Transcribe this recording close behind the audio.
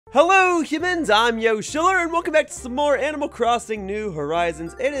Hello humans, I'm Yoshiller and welcome back to some more Animal Crossing New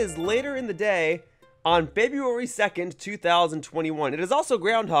Horizons. It is later in the day on February 2nd, 2021. It is also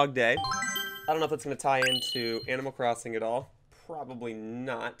Groundhog Day. I don't know if that's going to tie into Animal Crossing at all. Probably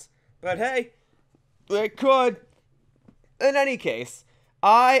not. But hey, it could. In any case,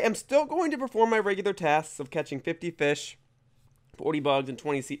 I am still going to perform my regular tasks of catching 50 fish, 40 bugs, and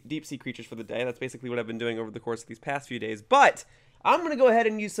 20 deep sea creatures for the day. That's basically what I've been doing over the course of these past few days. But I'm going to go ahead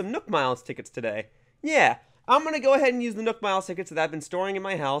and use some Nook Miles tickets today. Yeah, I'm going to go ahead and use the Nook Miles tickets that I've been storing in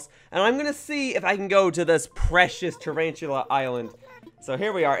my house, and I'm going to see if I can go to this precious Tarantula Island. So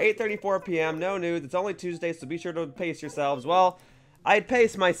here we are, 8:34 p.m., no news, it's only Tuesday, so be sure to pace yourselves. Well, I'd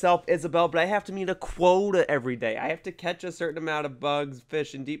pace myself, Isabel, but I have to meet a quota every day. I have to catch a certain amount of bugs,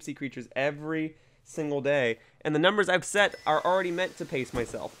 fish, and deep sea creatures every single day, and the numbers I've set are already meant to pace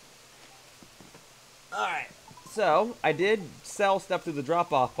myself. Alright. So, I did sell stuff through the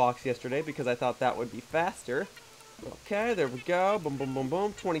drop-off box yesterday because I thought that would be faster. Okay, there we go. Boom, boom, boom,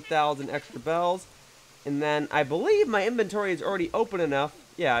 boom. 20,000 extra bells. And then I believe my inventory is already open enough,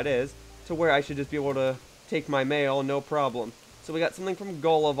 yeah, it is, to where I should just be able to take my mail, no problem. So we got something from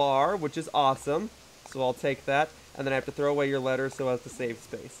Gullivar, which is awesome. So I'll take that. And then I have to throw away your letter so as to save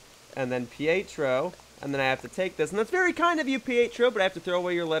space. And then Pietro. And then I have to take this. And that's very kind of you, Pietro, but I have to throw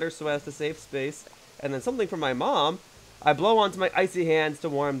away your letter so as to save space. And then something from my mom. I blow onto my icy hands to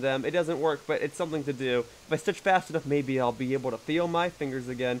warm them. It doesn't work, but it's something to do. If I stitch fast enough, maybe I'll be able to feel my fingers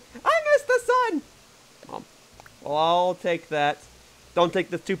again. I miss the sun! Well, I'll take that. Don't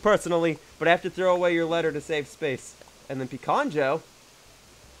take this too personally, but I have to throw away your letter to save space. And then Picanjo.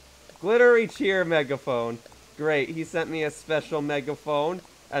 Glittery cheer megaphone. Great, he sent me a special megaphone.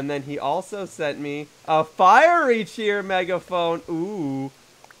 And then he also sent me a fiery cheer megaphone. Ooh,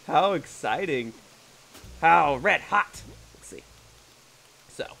 how exciting. How red hot. Let's see.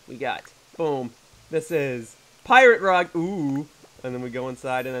 So, we got, boom, this is pirate rug. Ooh. And then we go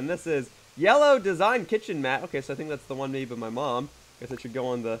inside, and then this is yellow design kitchen mat. Okay, so I think that's the one made by my mom. Guess it should go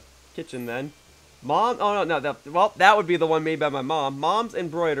on the kitchen then. Mom, oh no, well, that would be the one made by my mom. Mom's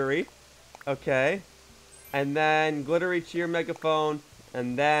embroidery. Okay. And then glittery cheer megaphone.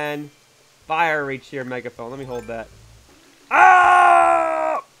 And then fiery cheer megaphone. Let me hold that.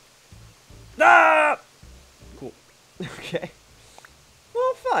 Ah! Ah! Cool. Okay.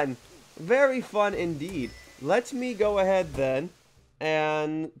 Well, fun. Very fun indeed. Let me go ahead then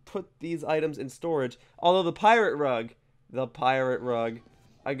and put these items in storage. Although the pirate rug,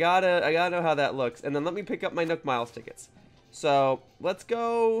 I gotta know how that looks. And then let me pick up my Nook Miles tickets. So let's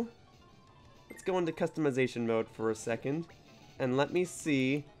go into customization mode for a second, and let me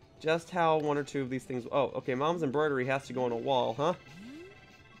see just how one or two of these things. Oh, okay. Mom's embroidery has to go on a wall, huh?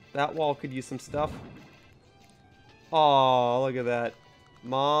 That wall could use some stuff. Oh, look at that.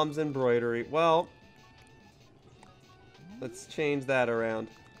 Mom's embroidery. Well, let's change that around.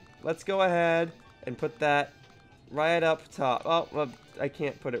 Let's go ahead and put that right up top. Oh, well, I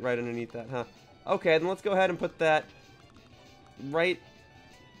can't put it right underneath that, huh? Okay, then let's go ahead and put that right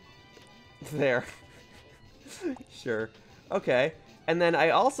there. Sure. Okay. And then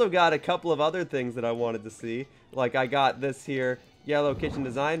I also got a couple of other things that I wanted to see. Like, I got this here yellow kitchen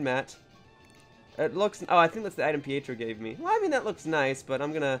design mat. It looks... Oh, I think that's the item Pietro gave me. Well, I mean, that looks nice, but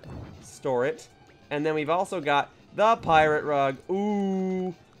I'm gonna store it. And then we've also got the pirate rug.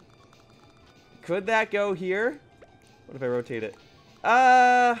 Ooh. Could that go here? What if I rotate it?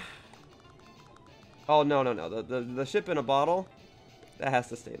 Oh, no. The ship in a bottle, that has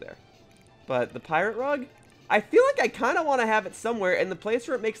to stay there. But the pirate rug? I feel like I kind of want to have it somewhere, and the place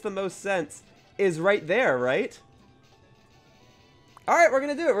where it makes the most sense is right there, right? Alright, we're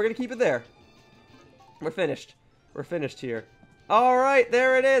going to do it. We're going to keep it there. We're finished. We're finished here. Alright,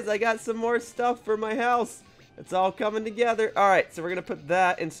 there it is. I got some more stuff for my house. It's all coming together. Alright, so we're going to put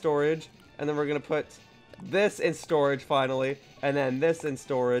that in storage. And then we're going to put this in storage finally. And then this in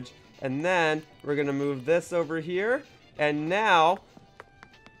storage. And then we're going to move this over here. And now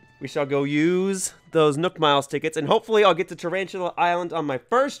we shall go use those Nook Miles tickets. And hopefully I'll get to Tarantula Island on my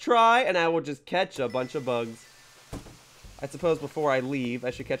first try. And I will just catch a bunch of bugs. I suppose before I leave,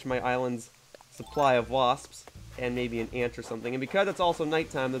 I should catch my island's supply of wasps and maybe an ant or something. And because it's also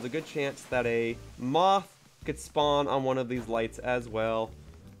nighttime, there's a good chance that a moth could spawn on one of these lights as well.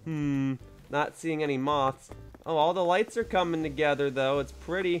 Not seeing any moths. Oh, all the lights are coming together, though. It's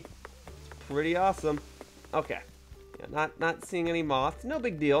pretty awesome. Okay. Yeah, not seeing any moths. No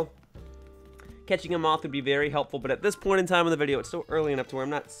big deal. Catching a moth would be very helpful, but at this point in time in the video, it's still early enough to where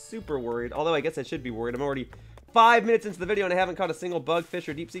I'm not super worried. Although I guess I should be worried. I'm already 5 minutes into the video and I haven't caught a single bug, fish,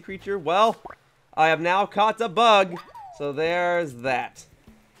 or deep sea creature. Well, I have now caught a bug, so there's that.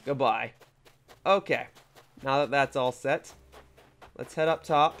 Goodbye. Okay. Now that that's all set, let's head up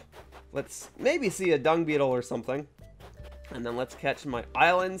top. Let's maybe see a dung beetle or something. And then let's catch my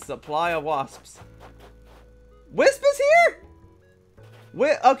island supply of wasps. Wisp is here?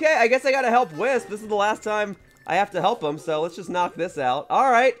 Okay, I guess I gotta help Wisp. This is the last time I have to help him, so let's just knock this out.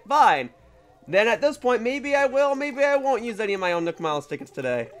 Alright, fine. Then at this point, maybe I will, maybe I won't use any of my own Nook Miles tickets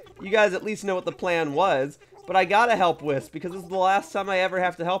today. You guys at least know what the plan was. But I gotta help Wisp, because this is the last time I ever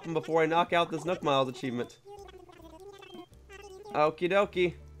have to help him before I knock out this Nook Miles achievement. Okie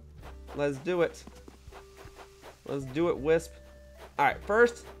dokie. Let's do it. Let's do it, Wisp. Alright,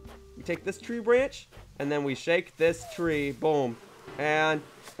 first, we take this tree branch, and then we shake this tree. Boom. And...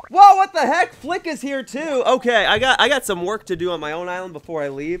 whoa, what the heck? Flick is here, too. Okay, I got some work to do on my own island before I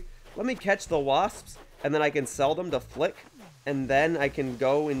leave. Let me catch the wasps, and then I can sell them to Flick, and then I can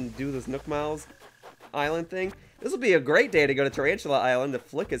go and do this Nook Miles island thing. This will be a great day to go to Tarantula Island if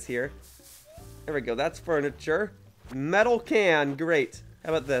Flick is here. There we go. That's furniture. Metal can. Great. How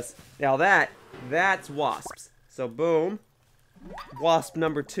about this? Now that's wasps. So boom. Wasp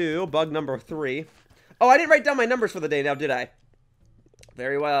number 2. Bug number 3. Oh, I didn't write down my numbers for the day now, did I?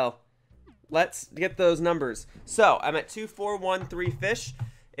 Very well. Let's get those numbers. So I'm at 2413 fish.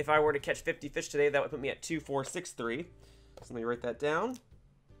 If I were to catch 50 fish today, that would put me at 2463. So let me write that down.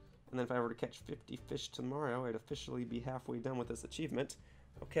 And then if I were to catch 50 fish tomorrow, I'd officially be halfway done with this achievement.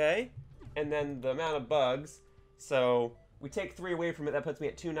 Okay. And then the amount of bugs. So we take 3 away from it. That puts me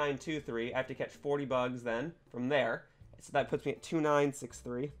at 2923. I have to catch 40 bugs then from there. So that puts me at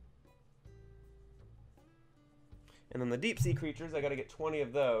 2963. And then the deep sea creatures, I got to get 20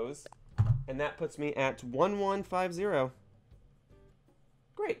 of those. And that puts me at 1150.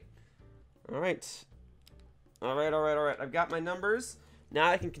 Great. All right. All right. I've got my numbers. Now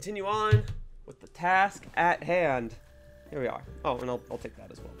I can continue on with the task at hand. Here we are. Oh, and I'll take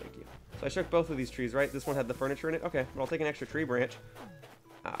that as well. Thank you. So I shook both of these trees, right? This one had the furniture in it? Okay, but I'll take an extra tree branch.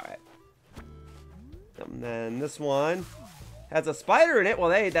 Alright. And then this one has a spider in it.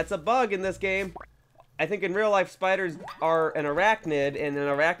 Well, hey, that's a bug in this game. I think in real life, spiders are an arachnid, and an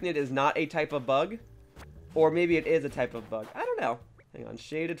arachnid is not a type of bug. Or maybe it is a type of bug. I don't know. Hang on.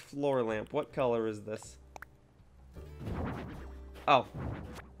 Shaded floor lamp. What color is this? Oh,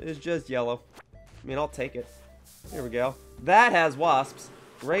 it's just yellow. I mean, I'll take it. Here we go. That has wasps.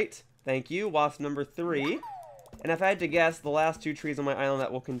 Great. Thank you. Wasp number 3. And if I had to guess, the last 2 trees on my island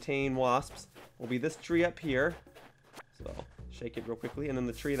that will contain wasps will be this tree up here. So I'll shake it real quickly. And then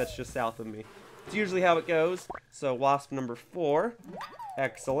the tree that's just south of me. It's usually how it goes. So wasp number 4.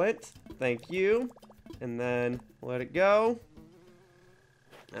 Excellent. Thank you. And then let it go.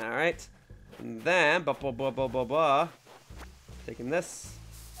 Alright. And then, taking this.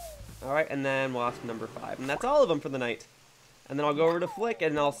 Alright, and then wasp number 5. And that's all of them for the night. And then I'll go over to Flick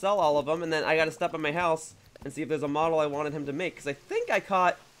and I'll sell all of them. And then I gotta stop at my house and see if there's a model I wanted him to make. Because I think I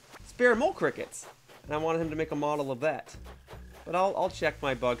caught spare mole crickets. And I wanted him to make a model of that. But I'll check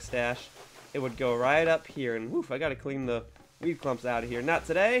my bug stash. It would go right up here. And woof, I gotta clean the weed clumps out of here. Not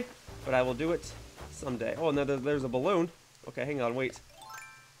today, but I will do it someday. Oh, and there's a balloon. Okay, hang on, wait.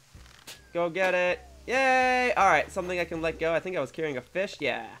 Go get it. Yay! Alright, something I can let go. I think I was carrying a fish.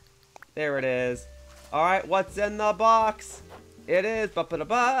 Yeah. There it is. Alright, what's in the box? It is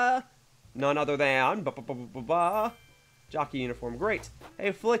ba-ba-da-ba. None other than ba-ba-ba-ba-ba. Jockey uniform. Great.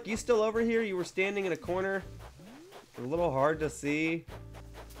 Hey, Flick, you still over here? You were standing in a corner. A little hard to see.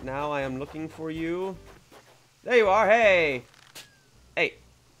 Now I am looking for you. There you are. Hey. Hey.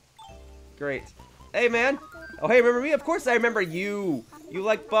 Great. Hey, man. Oh, hey, remember me? Of course I remember you. You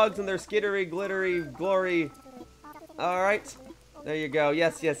like bugs and their skittery, glittery, glory. Alright. There you go.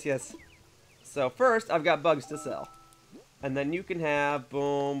 Yes, yes, yes. So first, I've got bugs to sell. And then you can have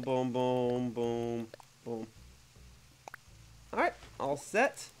boom, boom, boom, boom, boom. Alright. All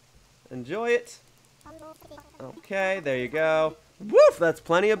set. Enjoy it. Okay, there you go. Woof! That's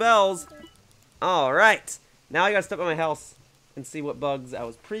plenty of bells. Alright. Now I gotta step at my house and see what bugs I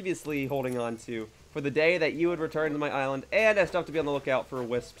was previously holding on to for the day that you would return to my island, and I still have to be on the lookout for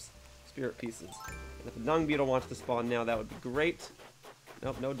Wisp's spirit pieces. And if a dung beetle wants to spawn now, that would be great.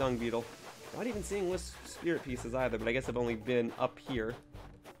 Nope, no dung beetle. Not even seeing Wisp's spirit pieces either, but I guess I've only been up here.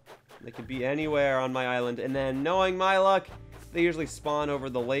 They could be anywhere on my island, and then knowing my luck, they usually spawn over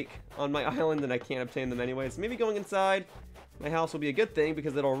the lake on my island, and I can't obtain them anyways. Maybe going inside my house will be a good thing,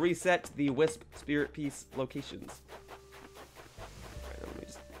 because it'll reset the Wisp spirit piece locations.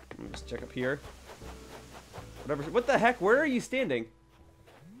 Alright, let me just check up here. Whatever. What the heck? Where are you standing?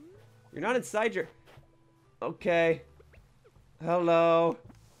 You're not inside your... Okay. Hello.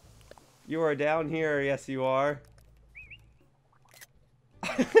 You are down here. Yes, you are.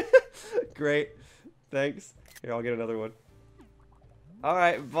 great. Thanks. Here, I'll get another one.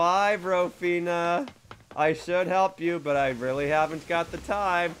 Alright, bye, Brofina. I should help you, but I really haven't got the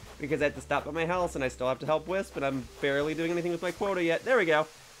time because I have to stop at my house and I still have to help Wisp, and I'm barely doing anything with my quota yet. There we go.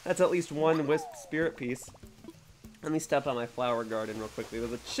 That's at least one Wisp spirit piece. Let me step on my flower garden real quickly.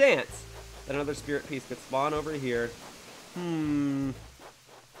 There's a chance that another spirit piece could spawn over here.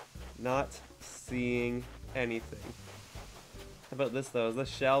 Not seeing anything. How about this, though? Is this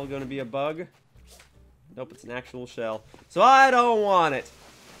shell going to be a bug? Nope, it's an actual shell. So I don't want it.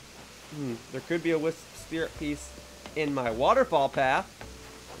 There could be a Wisp spirit piece in my waterfall path.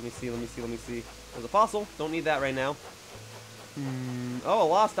 Let me see, let me see, let me see. There's a fossil. Don't need that right now. Oh, a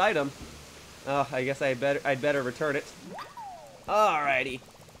lost item. I guess I'd better return it. Alrighty.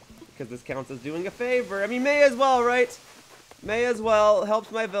 Because this counts as doing a favor. I mean, may as well, right? May as well.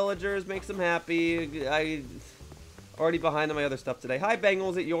 Helps my villagers, makes them happy. I already behind on my other stuff today. Hi, Bengal,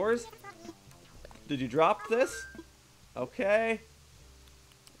 is it yours? Did you drop this? Okay.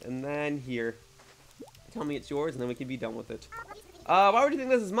 And then here. Tell me it's yours, and then we can be done with it. Why would you think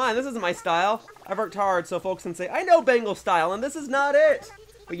this is mine? This isn't my style. I've worked hard so folks can say, I know Bengal style, and this is not it.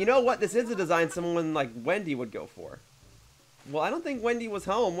 But you know what? This is a design someone like Wendy would go for. Well, I don't think Wendy was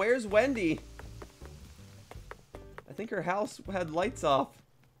home. Where's Wendy? I think her house had lights off.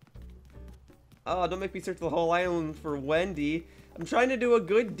 Oh, don't make me search the whole island for Wendy. I'm trying to do a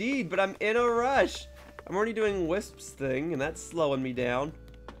good deed, but I'm in a rush. I'm already doing Wisp's thing, and that's slowing me down.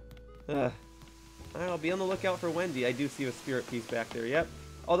 I'll be on the lookout for Wendy. I do see a spirit piece back there, yep.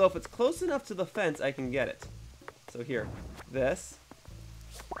 Although if it's close enough to the fence, I can get it. So here, this.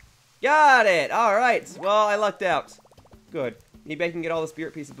 Got it! Alright, well, I lucked out. Good. Maybe I can get all the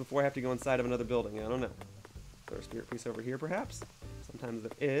spirit pieces before I have to go inside of another building. I don't know. Is there a spirit piece over here, perhaps? Sometimes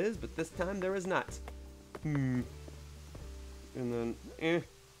there is, but this time there is not. And then,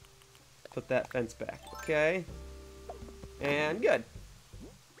 put that fence back. Okay. And good.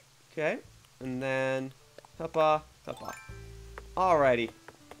 Okay. And then, hoppa, hoppa. Alrighty.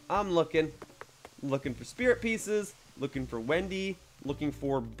 I'm looking for spirit pieces, looking for Wendy, looking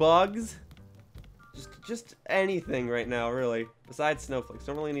for bugs. Just anything right now, really. Besides snowflakes.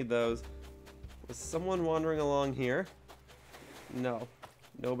 Don't really need those. Was someone wandering along here? No.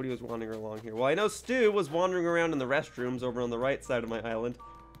 Nobody was wandering along here. Well, I know Stu was wandering around in the restrooms over on the right side of my island.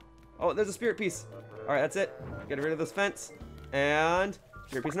 Oh, there's a spirit piece. Alright, that's it. Get rid of this fence. And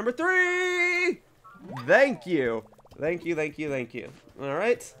spirit piece number 3! Thank you. Thank you, thank you, thank you.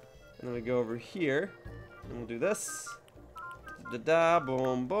 Alright. And then we go over here. And we'll do this. Da-da,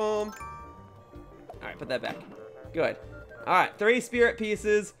 boom, boom. Alright, put that back. Good. Alright, 3 spirit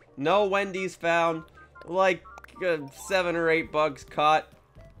pieces. No Wendy's found. Like 7 or 8 bugs caught.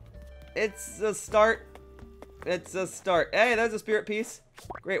 It's a start. It's a start. Hey, there's a spirit piece.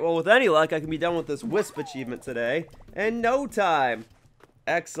 Great. Well, with any luck, I can be done with this Wisp achievement today in no time.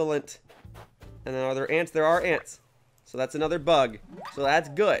 Excellent. And then are there ants? There are ants. So that's another bug. So that's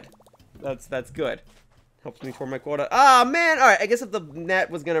good. That's good. Helps me toward my quota. Ah, man. All right. I guess if the net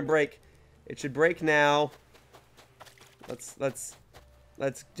was gonna break, it should break now. Let's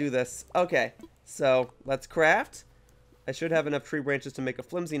do this. Okay. So let's craft. I should have enough tree branches to make a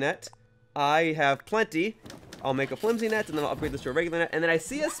flimsy net. I have plenty. I'll make a flimsy net, and then I'll upgrade this to a regular net. And then I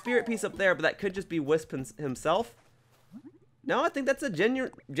see a spirit piece up there, but that could just be Wisp himself. No, I think that's a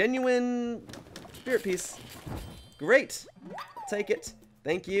genuine spirit piece. Great. I'll take it.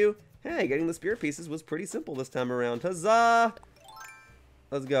 Thank you. Hey, getting the spirit pieces was pretty simple this time around. Huzzah!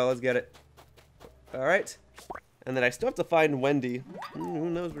 Let's go. Let's get it. All right. And then I still have to find Wendy. Who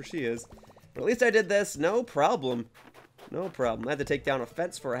knows where she is? But at least I did this. No problem. No problem. I had to take down a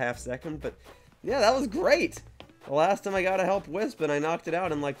fence for a half second, but yeah, that was great. The last time I got to help Wisp, and I knocked it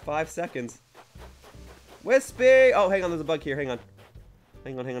out in like 5 seconds. Wispy! Oh, hang on, there's a bug here. Hang on.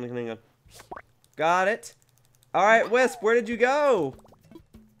 Hang on. Got it. All right, Wisp, where did you go?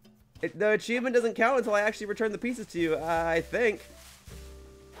 The achievement doesn't count until I actually return the pieces to you, I think.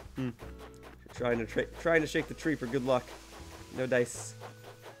 Trying to shake the tree for good luck. No dice.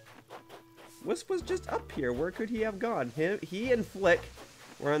 Wisp was just up here. Where could he have gone? He and Flick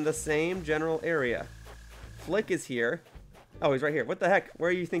were in the same general area. Flick is here. Oh, he's right here. What the heck?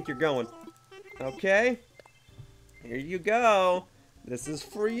 Where do you think you're going? Okay. Here you go. This is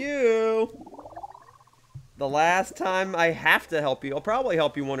for you. The last time I have to help you. I'll probably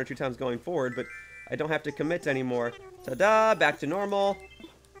help you 1 or 2 times going forward, but I don't have to commit anymore. Ta-da! Back to normal.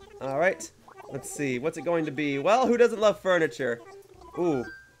 Alright. Let's see. What's it going to be? Well, who doesn't love furniture? Ooh.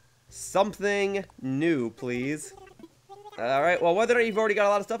 Something new, please. Alright, well, whether or not you've already got a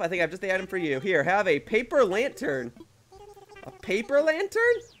lot of stuff, I think I have just the item for you. Here, have a paper lantern. A paper lantern?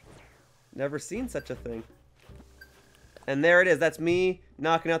 Never seen such a thing. And there it is. That's me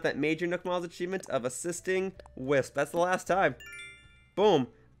knocking out that major Nook Miles achievement of assisting Wisp. That's the last time. Boom.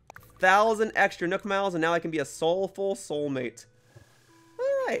 1,000 extra Nook Miles, and now I can be a soulful soulmate.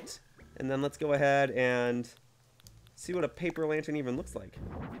 Alright. And then let's go ahead and see what a paper lantern even looks like.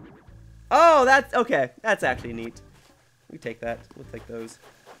 Oh, that's okay. That's actually neat. We take that. We'll take those.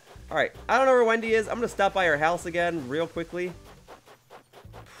 Alright. I don't know where Wendy is. I'm going to stop by her house again real quickly.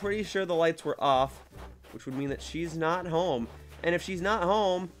 Pretty sure the lights were off, which would mean that she's not home. And if she's not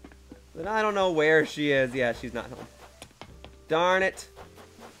home, then I don't know where she is. Yeah, she's not home. Darn it.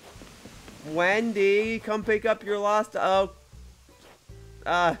 Wendy, come pick up your lost... Oh.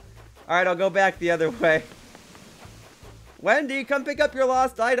 Alright, I'll go back the other way. Wendy, come pick up your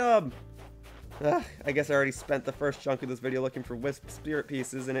lost item. I guess I already spent the first chunk of this video looking for Wisp spirit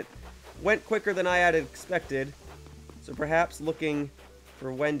pieces, and it went quicker than I had expected. So perhaps looking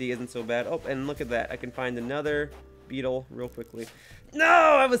for Wendy isn't so bad. Oh, and look at that. I can find another beetle real quickly. No,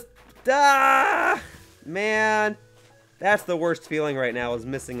 I was... Man. That's the worst feeling right now, is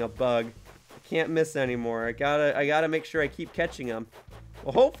missing a bug. I can't miss anymore. I gotta make sure I keep catching them.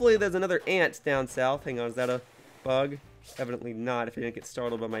 Well, hopefully there's another ant down south. Hang on, is that a bug? Evidently not, if you didn't get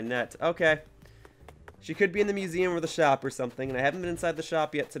startled by my net. Okay. She could be in the museum or the shop or something, and I haven't been inside the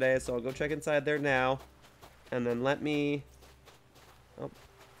shop yet today, so I'll go check inside there now. And then let me... Oh,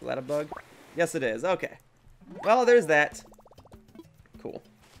 is that a bug? Yes, it is. Okay. Well, there's that. Cool.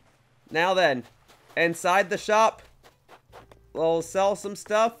 Now then, inside the shop, we'll sell some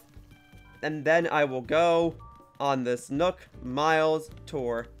stuff, and then I will go on this Nook Miles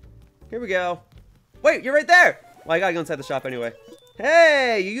tour. Here we go. Wait, you're right there! Well, I gotta go inside the shop anyway.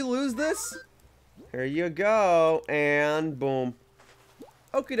 Hey, you lose this? Here you go, and boom.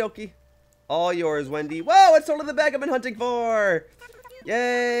 Okie dokie. All yours, Wendy. Whoa, it's totally the bag I've been hunting for!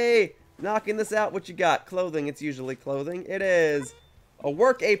 Yay! Knocking this out. What you got? Clothing. It's usually clothing. It is a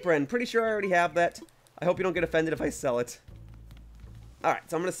work apron. Pretty sure I already have that. I hope you don't get offended if I sell it. Alright,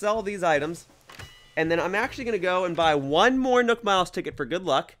 so I'm going to sell these items. And then I'm actually going to go and buy one more Nook Miles ticket for good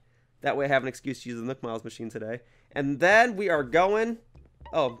luck. That way I have an excuse to use the Nook Miles machine today. And then we are going...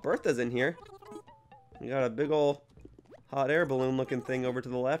 Oh, Bertha's in here. We got a big ol' hot air balloon looking thing over to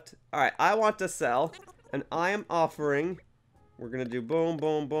the left. Alright, I want to sell. And I am offering... We're going to do boom,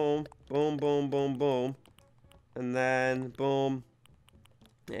 boom, boom, boom, boom, boom, boom. And then boom.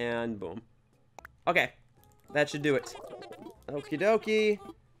 And boom. Okay. That should do it. Okie dokie.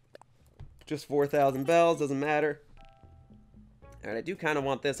 Just 4,000 bells. Doesn't matter. Alright, I do kind of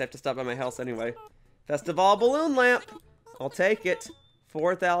want this. I have to stop by my house anyway. Festival balloon lamp. I'll take it.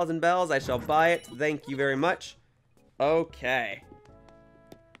 4,000 bells. I shall buy it. Thank you very much. Okay.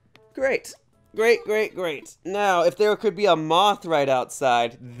 Great. Great, great, great. Now, if there could be a moth right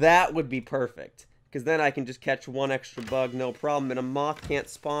outside, that would be perfect. Because then I can just catch one extra bug, no problem. And a moth can't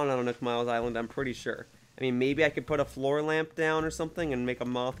spawn on a Nook Miles Island, I'm pretty sure. I mean, maybe I could put a floor lamp down or something and make a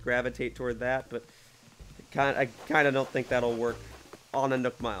moth gravitate toward that, but I kind of don't think that'll work on a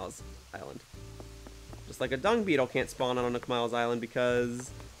Nook Miles Island. Just like a dung beetle can't spawn on a Nook Miles Island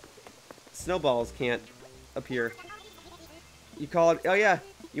because snowballs can't appear. You call it... Oh, yeah.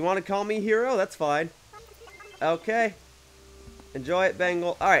 You want to call me hero? That's fine. Okay. Enjoy it,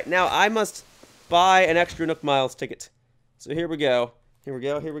 Bengal. Alright, now I must buy an extra Nook Miles ticket. So here we go. Here we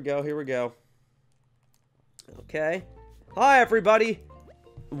go, here we go, here we go. Okay. Hi, everybody.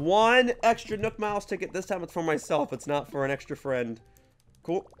 One extra Nook Miles ticket. This time it's for myself. It's not for an extra friend.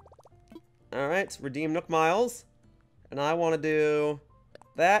 Cool. Alright, redeem Nook Miles. And I want to do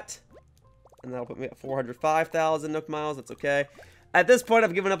that. And that'll put me at 405,000 Nook Miles. That's okay. At this point,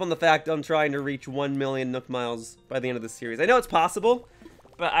 I've given up on the fact I'm trying to reach 1 million Nook Miles by the end of the series. I know it's possible,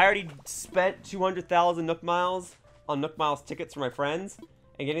 but I already spent 200,000 Nook Miles on Nook Miles tickets for my friends,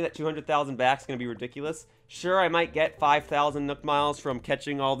 and getting that 200,000 back is going to be ridiculous. Sure, I might get 5,000 Nook Miles from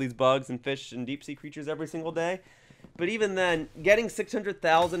catching all these bugs and fish and deep-sea creatures every single day, but even then, getting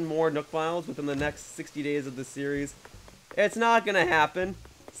 600,000 more Nook Miles within the next 60 days of the series, it's not going to happen,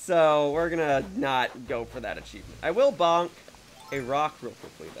 so we're going to not go for that achievement. I will bonk a rock real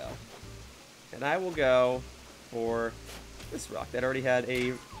quickly, though. And I will go for this rock that already had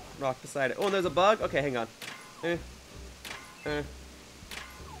a rock beside it. Oh, and there's a bug? Okay, hang on.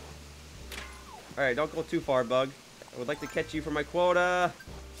 Alright, don't go too far, bug. I would like to catch you for my quota.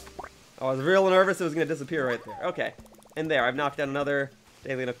 I was real nervous it was going to disappear right there. Okay. And there, I've knocked down another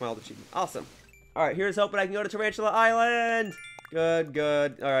Daily Nook Miles achievement. Awesome. Alright, here's hoping I can go to Tarantula Island. Good,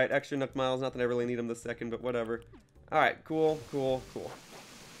 good. Alright, extra Nook Miles. Not that I really need them this second, but whatever. Alright, cool, cool, cool.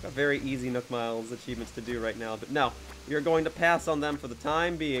 Got very easy Nook Miles achievements to do right now, but no. We are going to pass on them for the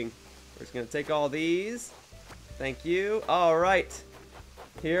time being. We're just gonna take all these. Thank you. All right.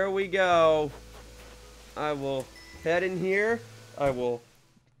 Here we go. I will head in here. I will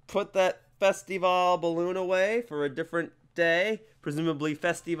put that Festival balloon away for a different day. Presumably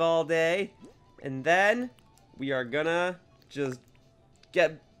Festival Day. And then we are gonna just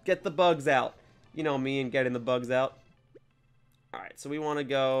get the bugs out. You know me and getting the bugs out. Alright, so we want to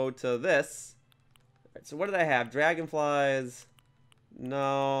go to this. Alright, so what did I have? Dragonflies.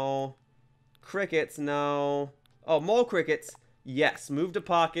 No. Crickets. No. Oh, mole crickets. Yes. Move to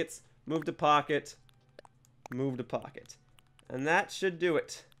pockets. Move to pocket. Move to pocket. And that should do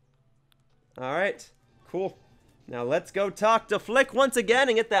it. Alright. Cool. Now let's go talk to Flick once again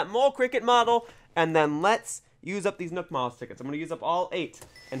and get that mole cricket model. And then let's use up these Nook Miles tickets. I'm going to use up all 8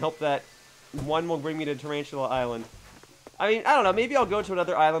 and hope that one will bring me to Tarantula Island. I mean, I don't know. Maybe I'll go to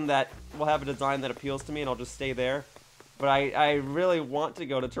another island that will have a design that appeals to me and I'll just stay there. But I really want to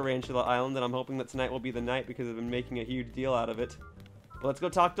go to Tarantula Island, and I'm hoping that tonight will be the night because I've been making a huge deal out of it. But let's go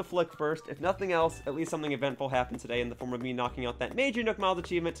talk to Flick first. If nothing else, at least something eventful happened today in the form of me knocking out that major Nook Miles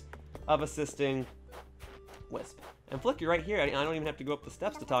achievement of assisting Wisp. And Flick, you're right here. I don't even have to go up the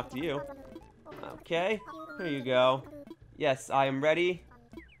steps to talk to you. Okay, here you go. Yes, I am ready.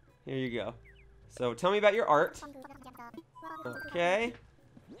 Here you go. So tell me about your art. Okay.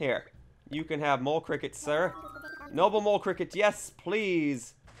 Here. You can have mole crickets, sir. Noble mole cricket, yes,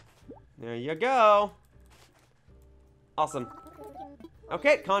 please. There you go. Awesome.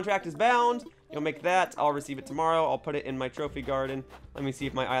 Okay, contract is bound. You'll make that. I'll receive it tomorrow. I'll put it in my trophy garden. Let me see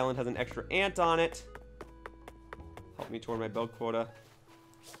if my island has an extra ant on it. Help me toward my bug quota.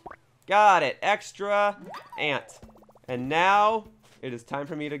 Got it. Extra ant. And now it is time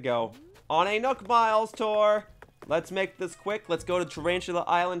for me to go on a Nook Miles tour. Let's make this quick. Let's go to Tarantula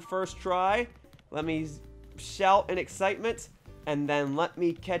Island first try. Let me shout in excitement, and then let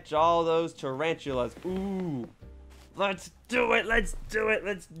me catch all those tarantulas. Ooh. Let's do it. Let's do it.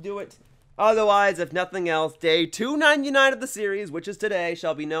 Let's do it. Otherwise, if nothing else, day 299 of the series, which is today,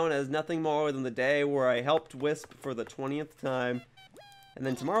 shall be known as nothing more than the day where I helped Wisp for the 20th time. And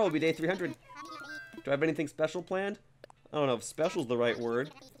then tomorrow will be day 300. Do I have anything special planned? I don't know if special's the right word,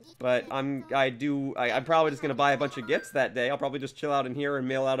 but I'm probably just going to buy a bunch of gifts that day. I'll probably just chill out in here and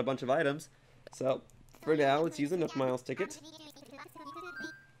mail out a bunch of items. So, for now, let's use a Nook Miles ticket.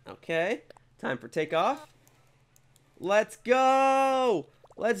 Okay, time for takeoff. Let's go!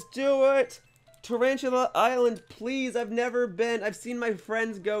 Let's do it! Tarantula Island, please. I've never been. I've seen my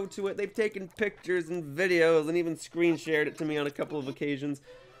friends go to it. They've taken pictures and videos and even screen shared it to me on a couple of occasions.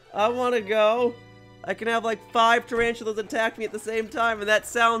 I want to go. I can have like 5 tarantulas attack me at the same time, and that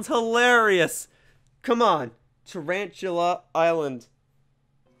sounds hilarious. Come on, Tarantula Island.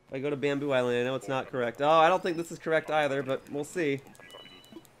 If I go to Bamboo Island, I know it's not correct. Oh, I don't think this is correct either, but we'll see.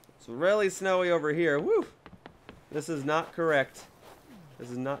 It's really snowy over here. Woo! This is not correct. This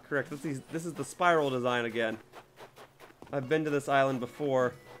is not correct. This is the spiral design again. I've been to this island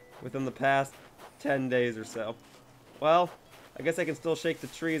before within the past 10 days or so. Well, I guess I can still shake the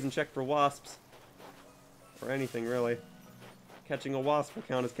trees and check for wasps. Or anything, really. Catching a wasp will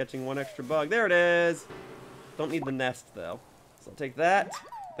count as catching 1 extra bug. There it is! Don't need the nest, though. So I'll take that.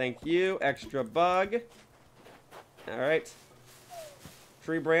 Thank you. Extra bug. Alright.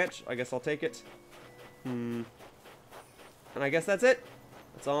 Tree branch. I guess I'll take it. And I guess that's it.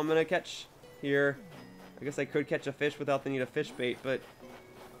 That's all I'm going to catch here. I guess I could catch a fish without the need of fish bait, but...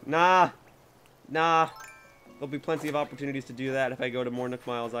 Nah. Nah. There'll be plenty of opportunities to do that if I go to more Nook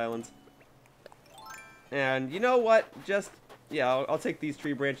Miles Islands. And you know what? Just... Yeah, I'll take these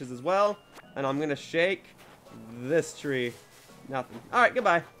tree branches as well. And I'm going to shake this tree. Nothing. Alright,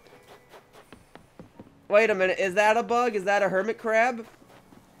 goodbye. Wait a minute. Is that a bug? Is that a hermit crab?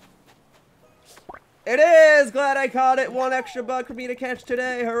 It is! Glad I caught it. 1 extra bug for me to catch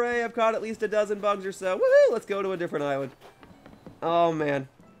today. Hooray, I've caught at least a dozen bugs or so. Woohoo! Let's go to a different island. Oh, man.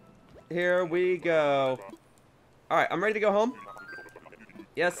 Here we go. Alright, I'm ready to go home.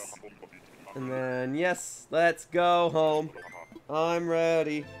 Yes. And then, yes, let's go home. I'm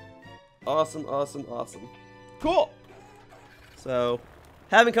ready. Awesome, awesome, awesome. Cool! So,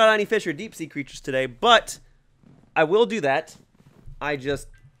 haven't caught any fish or deep sea creatures today, but I will do that. I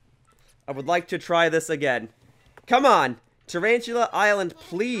would like to try this again. Come on! Tarantula Island,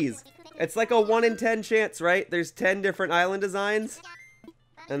 please! It's like a 1 in 10 chance, right? There's 10 different island designs,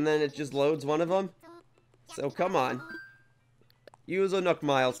 and then it just loads one of them. So, come on. Use a Nook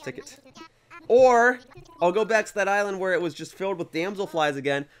Miles ticket. Or, I'll go back to that island where it was just filled with damselflies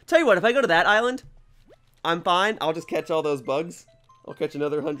again. Tell you what, if I go to that island, I'm fine. I'll just catch all those bugs. I'll catch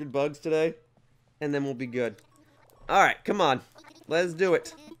another 100 bugs today, and then we'll be good. Alright, come on. Let's do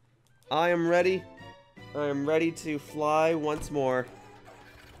it. I am ready. I am ready to fly once more.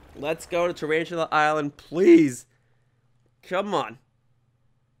 Let's go to Tarantula Island, please. Come on.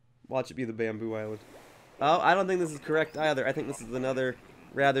 Watch it be the Bamboo Island. Oh, I don't think this is correct either. I think this is another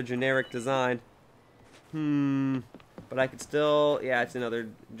rather generic design. But I could still... Yeah, it's another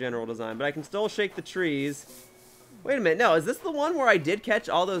general design. But I can still shake the trees. Wait a minute. No, is this the one where I did catch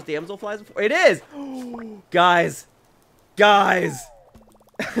all those damselflies before? It is! Guys! Guys!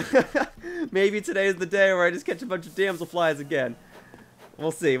 Maybe today is the day where I just catch a bunch of damselflies again.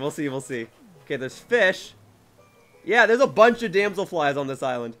 We'll see, we'll see, we'll see. Okay, there's fish. Yeah, there's a bunch of damselflies on this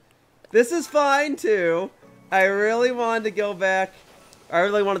island. This is fine, too. I really wanted to go back. I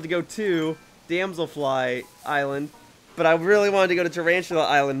really wanted to go to Damselfly Island. But I really wanted to go to Tarantula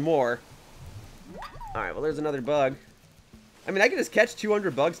Island more. Alright, well, there's another bug. I mean, I can just catch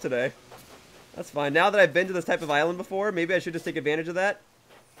 200 bugs today. That's fine. Now that I've been to this type of island before, maybe I should just take advantage of that.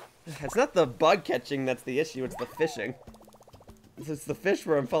 It's not the bug catching that's the issue, it's the fishing. It's the fish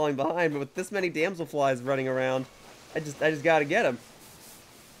where I'm falling behind, but with this many damselflies running around, I just gotta get them.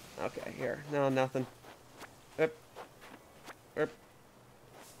 Okay, here. No, nothing. Up. Up.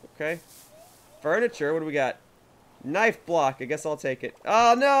 Okay. Furniture, what do we got? Knife block, I guess I'll take it.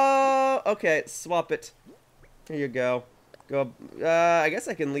 Oh, no! Okay, swap it. Here you go. Go, I guess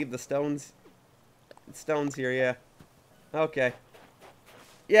I can leave the stones. Stones here, yeah. Okay.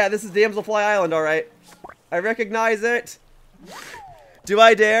 Yeah, this is Damselfly Island, alright. I recognize it. Do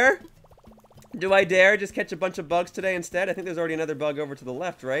I dare? Do I dare just catch a bunch of bugs today instead? I think there's already another bug over to the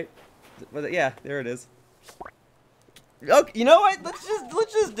left, right? Yeah, there it is. Okay, you know what?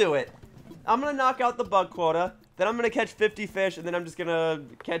 Let's just do it. I'm gonna knock out the bug quota, then I'm gonna catch 50 fish, and then I'm just gonna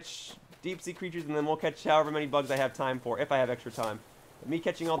catch deep sea creatures, and then we'll catch however many bugs I have time for, if I have extra time. But me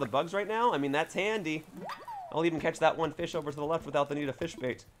catching all the bugs right now, I mean, that's handy. I'll even catch that one fish over to the left without the need of fish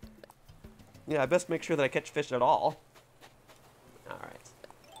bait. Yeah, I best make sure that I catch fish at all. Alright.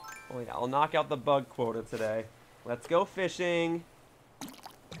 Oh yeah, I'll knock out the bug quota today. Let's go fishing.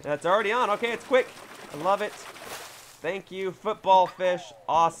 That's already on. Okay, it's quick. I love it. Thank you. Football fish.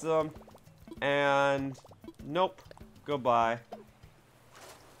 Awesome. And nope. Goodbye.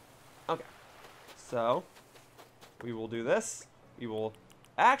 Okay. So, we will do this. We will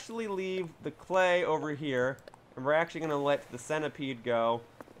actually leave the clay over here. And we're actually going to let the centipede go.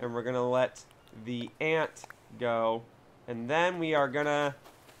 And we're going to let the ant go. And then we are going to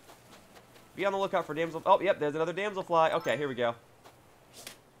be on the lookout for damsel... Oh, yep, there's another damselfly. Okay, here we go.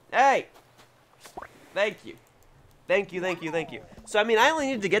 Hey! Thank you. Thank you, thank you, thank you. So, I mean, I only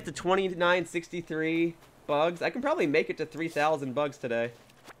need to get to 2963 bugs. I can probably make it to 3,000 bugs today.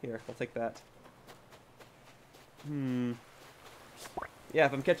 Here, I'll take that. Yeah,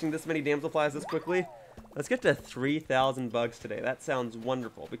 if I'm catching this many damselflies this quickly, let's get to 3,000 bugs today. That sounds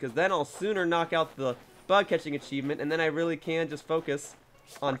wonderful, because then I'll sooner knock out the bug catching achievement, and then I really can just focus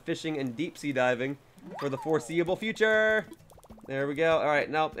on fishing and deep sea diving for the foreseeable future. There we go. Alright,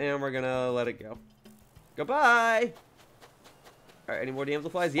 nope, and we're gonna let it go. Goodbye! Alright, any more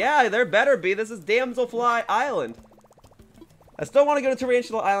damselflies? Yeah, there better be. This is Damselfly Island. I still want to go to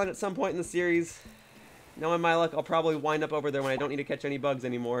Tarantula Island at some point in the series. Knowing my luck, I'll probably wind up over there when I don't need to catch any bugs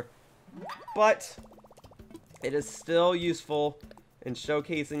anymore. But it is still useful in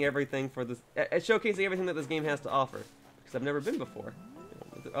showcasing everything for this, showcasing everything that this game has to offer. Because I've never been before.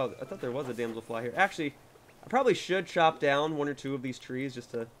 Oh, I thought there was a damselfly here. Actually, I probably should chop down one or two of these trees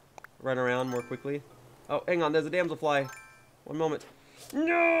just to run around more quickly. Oh, hang on, there's a damselfly. One moment.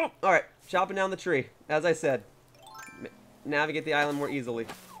 No! Alright, chopping down the tree. As I said, navigate the island more easily.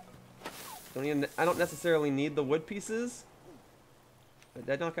 I don't necessarily need the wood pieces. Did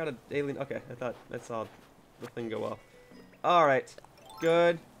I knock out an alien? Okay, I thought I saw the thing go off. Alright,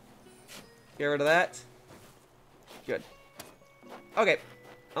 good. Get rid of that. Good. Okay,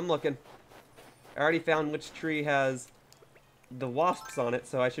 I'm looking. I already found which tree has the wasps on it,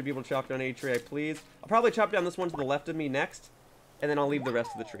 so I should be able to chop down any tree I please. I'll probably chop down this one to the left of me next, and then I'll leave the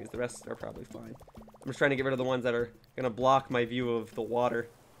rest of the trees. The rest are probably fine. I'm just trying to get rid of the ones that are going to block my view of the water,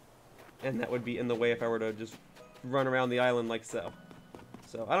 and that would be in the way if I were to just run around the island like so.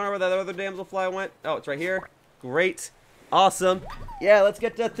 So, I don't know where that other damselfly went. Oh, it's right here. Great. Awesome. Yeah, let's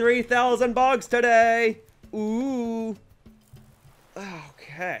get to 3,000 bugs today. Ooh.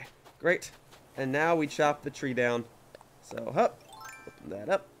 Okay. Great. And now we chop the tree down. So, hup. Open that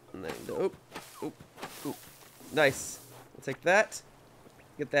up. And then, oop. Oop. Oop. Nice. We'll take that.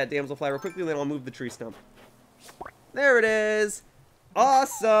 Get that damselfly real quickly, and then I'll move the tree stump. There it is.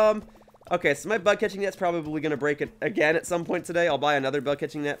 Awesome. Okay, so my bug catching net's probably going to break it again at some point today. I'll buy another bug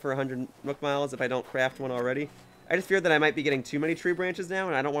catching net for 100 Nook Miles if I don't craft one already. I just feared that I might be getting too many tree branches now,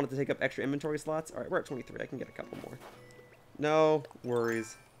 and I don't want it to take up extra inventory slots. Alright, we're at 23. I can get a couple more. No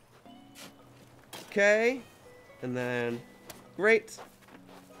worries. Okay. And then... Great.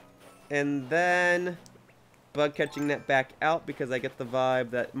 And then... Bug catching net back out because I get the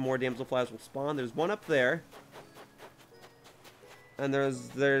vibe that more damselflies will spawn. There's one up there. And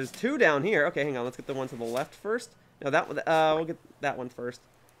there's two down here. Okay, hang on. Let's get the one to the left first. No, that one. We'll get that one first.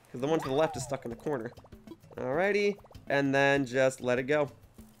 Because the one to the left is stuck in the corner. Alrighty. And then just let it go.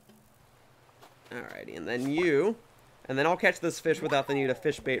 Alrighty. And then you. And then I'll catch this fish without the need of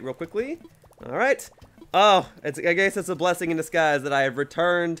fish bait real quickly. Alright. Oh, I guess it's a blessing in disguise that I have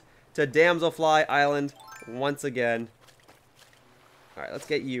returned to Damselfly Island once again. Alright, let's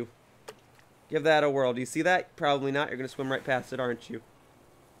get you. Give that a whirl. Do you see that? Probably not. You're going to swim right past it, aren't you?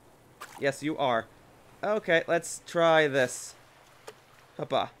 Yes, you are. Okay, let's try this.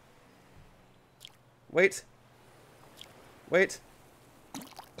 Hoppa. Wait. Wait.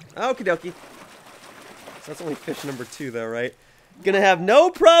 Okie dokie. So that's only fish number 2, though, right? Gonna have no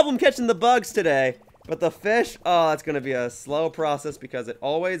problem catching the bugs today. But the fish, oh, that's gonna be a slow process because it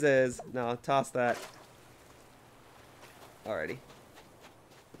always is. No, toss that. Alrighty.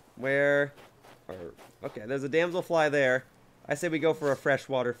 Where? Okay, there's a damselfly there. I say we go for a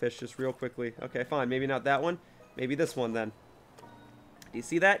freshwater fish just real quickly. Okay, fine. Maybe not that one. Maybe this one then. Do you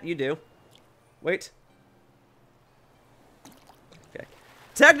see that? You do. Wait. Okay.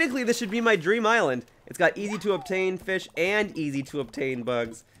 Technically, this should be my dream island. It's got easy to obtain fish and easy to obtain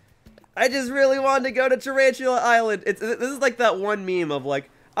bugs. I just really wanted to go to Tarantula Island. This is like that one meme of like,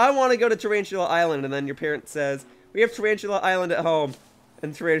 I want to go to Tarantula Island, and then your parent says, we have Tarantula Island at home.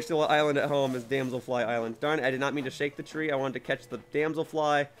 And Tarantula Island at home is Damselfly Island. Darn it, I did not mean to shake the tree. I wanted to catch the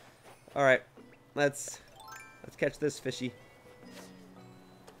damselfly. Alright, let's catch this fishy.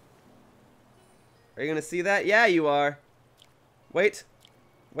 Are you gonna see that? Yeah, you are. Wait.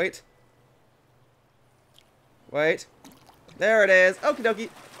 Wait. Wait. There it is. Okie dokie.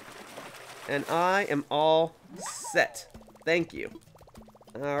 And I am all set. Thank you.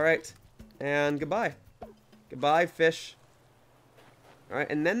 Alright. And goodbye. Goodbye, fish. Alright,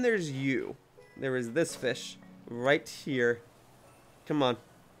 and then there's you. There is this fish right here. Come on.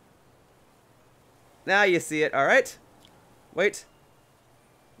 Now you see it. Alright. Wait.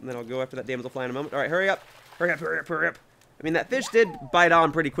 And then I'll go after that damselfly in a moment. Alright, hurry up. Hurry up, hurry up, hurry up. I mean, that fish did bite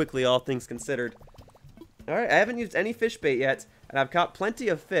on pretty quickly, all things considered. Alright, I haven't used any fish bait yet, and I've caught plenty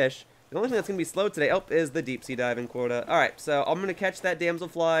of fish. The only thing that's going to be slow today, is the deep sea diving quota. Alright, so I'm going to catch that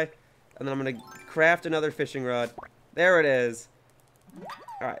damselfly, and then I'm going to craft another fishing rod. There it is.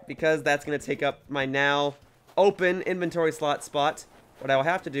 Alright, because that's going to take up my now open inventory slot spot, what I will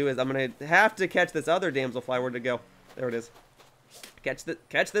have to do is I'm going to have to catch this other damselfly. Where'd it go? There it is.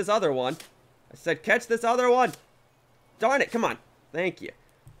 Catch this other one. I said catch this other one. Darn it, come on. Thank you.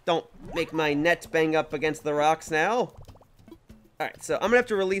 Don't make my net bang up against the rocks now. Alright, so I'm going to have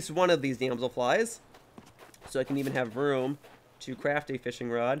to release one of these damselflies, so I can even have room to craft a fishing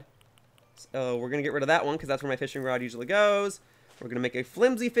rod. So we're going to get rid of that one, because that's where my fishing rod usually goes. We're going to make a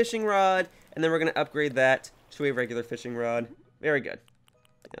flimsy fishing rod, and then we're going to upgrade that to a regular fishing rod. Very good.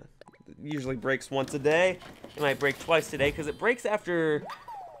 Yeah, it usually breaks once a day. It might break twice today, because it breaks after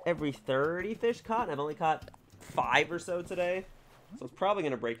every 30 fish caught, and I've only caught 5 or so today. So it's probably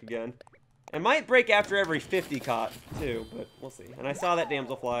going to break again. It might break after every 50 caught, too, but we'll see. And I saw that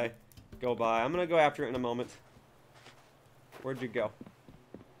damselfly go by. I'm going to go after it in a moment. Where'd you go?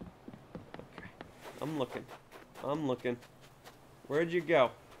 Okay. I'm looking. I'm looking. Where'd you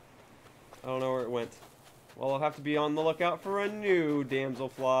go? I don't know where it went. Well, I'll have to be on the lookout for a new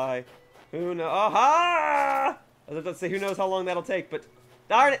damselfly. Who knows? Aha! I was about to say, who knows how long that'll take, but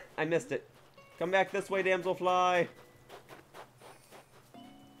darn it! I missed it. Come back this way, damselfly.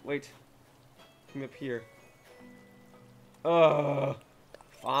 Wait. Come up here. Ugh.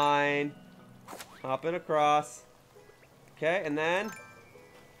 Fine. Hopping across. Okay, and then...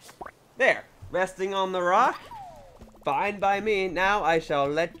 There. Resting on the rock. Fine by me. Now I shall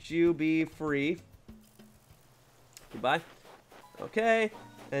let you be free. Goodbye. Okay.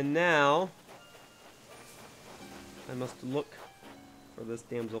 And now... I must look for this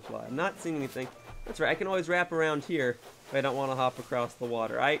damselfly. I'm not seeing anything. That's right. I can always wrap around here if I don't want to hop across the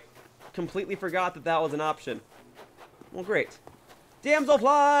water. I completely forgot that that was an option. Well, great.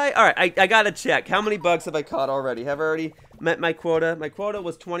 Damselfly! Alright, I gotta check. How many bugs have I caught already? Have I already met my quota? My quota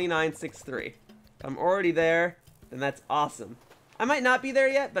was 2963. I'm already there, and that's awesome. I might not be there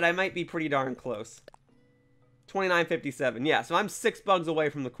yet, but I might be pretty darn close. 2957. Yeah, so I'm 6 bugs away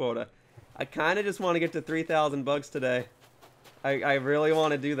from the quota. I kind of just want to get to 3,000 bugs today. I really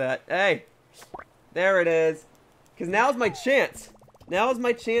want to do that. Hey! There it is. Because now's my chance. Now is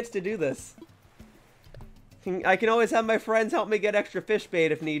my chance to do this. I can always have my friends help me get extra fish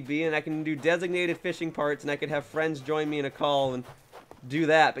bait if need be, and I can do designated fishing parts, and I could have friends join me in a call and do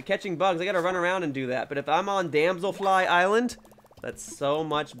that. But catching bugs, I gotta run around and do that. But if I'm on Damselfly Island, that's so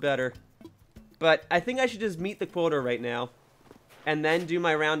much better. But I think I should just meet the quota right now, and then do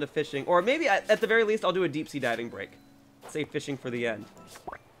my round of fishing. Or maybe, at the very least, I'll do a deep sea diving break. Save fishing for the end.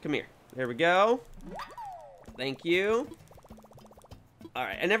 Come here. There we go. Thank you.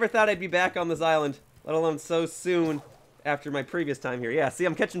 Alright, I never thought I'd be back on this island, let alone so soon after my previous time here. Yeah, see,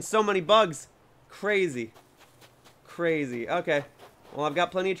 I'm catching so many bugs. Crazy. Crazy. Okay. Well, I've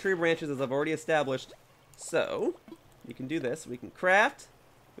got plenty of tree branches, as I've already established. So, we can do this. We can craft.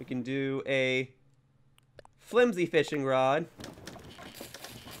 We can do a flimsy fishing rod.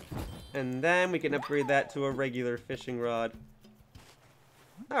 And then we can upgrade that to a regular fishing rod.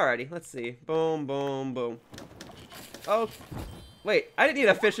 Alrighty, let's see. Boom, boom, boom. Oh, wait, I didn't need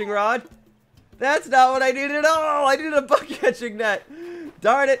a fishing rod. That's not what I needed at all. I needed a bug catching net.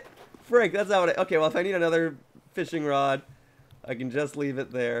 Darn it. Frick, that's not what I... Okay, well, if I need another fishing rod, I can just leave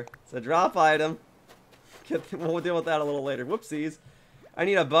it there. It's a drop item. We'll deal with that a little later. Whoopsies. I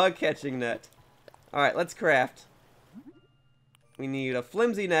need a bug catching net. Alright, let's craft. We need a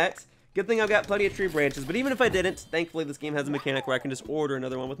flimsy net. Good thing I've got plenty of tree branches, but even if I didn't, thankfully this game has a mechanic where I can just order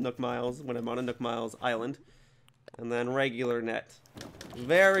another one with Nook Miles when I'm on a Nook Miles island. And then regular net.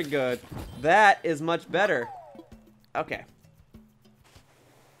 Very good. That is much better. Okay.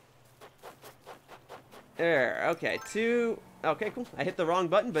 There, okay, okay, cool. I hit the wrong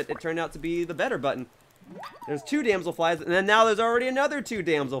button, but it turned out to be the better button. There's 2 damselflies, and then now there's already another 2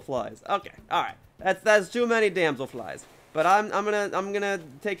 damselflies. Okay, alright. That's too many damselflies. But I'm gonna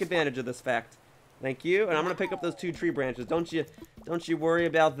take advantage of this fact. Thank you, and I'm gonna pick up those 2 tree branches. Don't you worry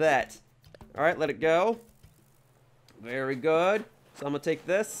about that. Alright, let it go. Very good. So I'm gonna take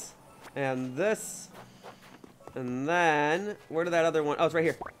this and this. And then where did that other one? Oh, it's right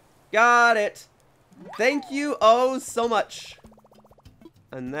here. Got it. Thank you oh so much.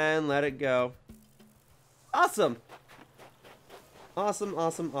 And then let it go. Awesome. Awesome,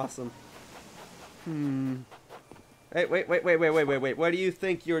 awesome, awesome. Hey, wait. What do you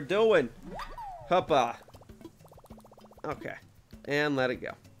think you're doing? Hoppa. Okay. And let it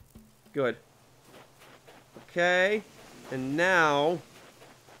go. Good. Okay. And now,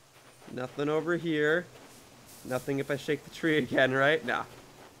 nothing over here. Nothing if I shake the tree again, right? Nah.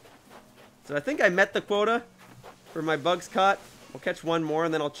 So I think I met the quota for my bugs caught. I'll catch one more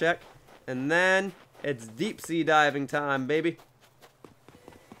and then I'll check. And then it's deep sea diving time, baby.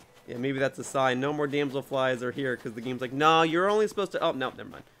 Yeah, maybe that's a sign. No more damselflies are here because the game's like, no, you're only supposed to... Oh, no, never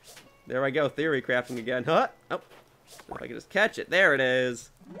mind. There I go, theory crafting again. Huh? Oh, if I can just catch it. There it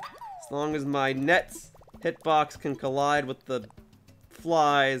is. As long as my net's hitbox can collide with the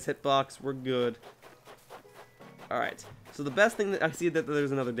flies hitbox, we're good. Alright, so the best thing that... I see that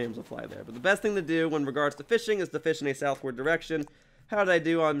there's another damselfly there. But the best thing to do when regards to fishing is to fish in a southward direction. How did I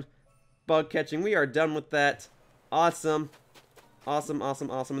do on bug catching? We are done with that. Awesome. Awesome,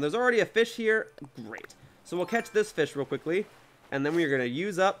 awesome, awesome. And there's already a fish here. Great. So we'll catch this fish real quickly. And then we're going to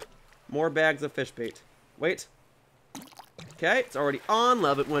use up more bags of fish bait. Wait. Okay, it's already on.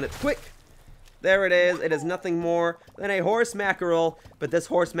 Love it when it's quick. There it is. It is nothing more than a horse mackerel. But this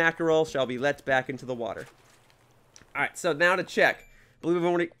horse mackerel shall be let back into the water. Alright, so now to check. I believe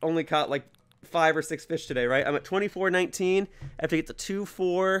I've only caught like 5 or 6 fish today, right? I'm at 24.19. I have to get to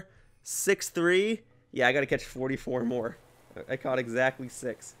 24.63. Yeah, I got to catch 44 more. I caught exactly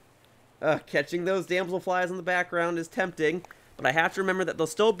 6. Catching those damselflies in the background is tempting, but I have to remember that they'll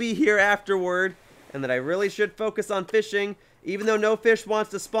still be here afterward, and that I really should focus on fishing, even though no fish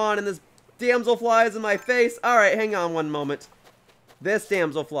wants to spawn and this damselfly is in my face. Alright, hang on one moment. This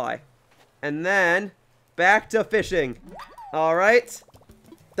damselfly. And then, back to fishing. Alright?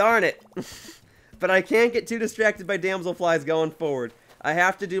 Darn it. But I can't get too distracted by damselflies going forward. I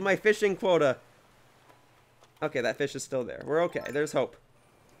have to do my fishing quota. Okay, that fish is still there. We're okay. There's hope.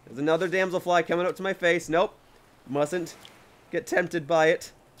 There's another damselfly coming up to my face. Nope. Mustn't get tempted by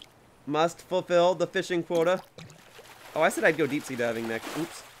it. Must fulfill the fishing quota. Oh, I said I'd go deep sea diving next.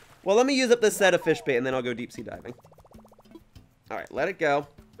 Oops. Well, let me use up this set of fish bait and then I'll go deep sea diving. Alright, let it go.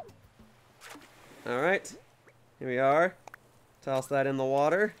 Alright. Here we are. Toss that in the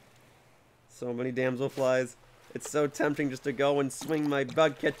water. So many damselflies. It's so tempting just to go and swing my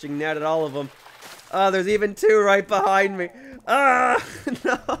bug catching net at all of them. There's even 2 right behind me. No!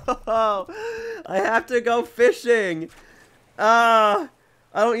 I have to go fishing. I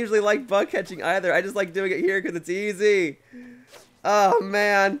don't usually like bug catching either. I just like doing it here because it's easy. Oh,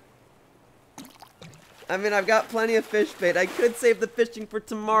 man. I mean, I've got plenty of fish bait. I could save the fishing for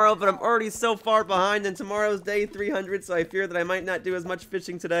tomorrow, but I'm already so far behind, and tomorrow's day 300, so I fear that I might not do as much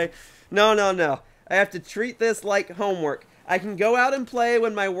fishing today. No, no, no. I have to treat this like homework. I can go out and play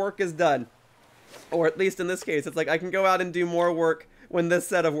when my work is done. Or at least in this case, it's like I can go out and do more work when this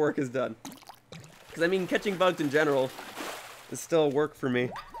set of work is done. Because, I mean, catching bugs in general is still work for me.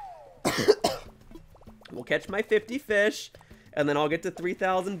 We'll catch my 50 fish, and then I'll get to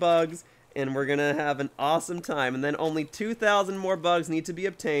 3,000 bugs, and we're gonna have an awesome time. And then only 2,000 more bugs need to be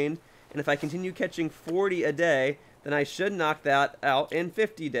obtained, and if I continue catching 40 a day, then I should knock that out in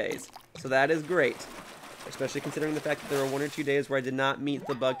 50 days. So that is great, especially considering the fact that there were 1 or 2 days where I did not meet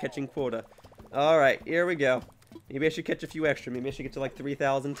the bug catching quota. Alright, here we go. Maybe I should catch a few extra. Maybe I should get to like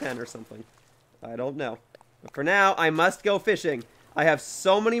 3,010 or something. I don't know. But for now, I must go fishing. I have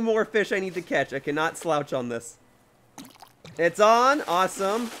so many more fish I need to catch. I cannot slouch on this. It's on.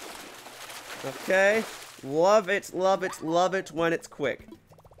 Awesome. Okay. Love it, love it, love it when it's quick.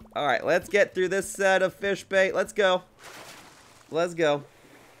 Alright, let's get through this set of fish bait. Let's go. Let's go.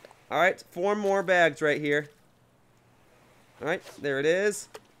 Alright, 4 more bags right here. Alright, there it is.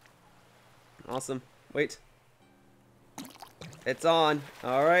 Awesome. Wait. It's on.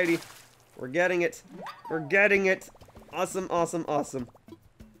 Alrighty. We're getting it. We're getting it. Awesome, awesome, awesome.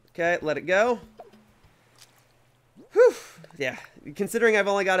 Okay, let it go. Whew. Yeah, considering I've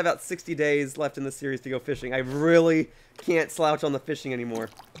only got about 60 days left in the series to go fishing, I really can't slouch on the fishing anymore.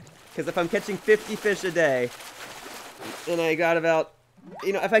 Because if I'm catching 50 fish a day, and I got about,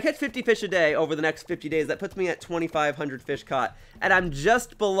 you know, if I catch 50 fish a day over the next 50 days, that puts me at 2,500 fish caught. And I'm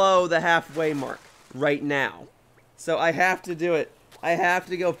just below the halfway mark right now. So I have to do it. I have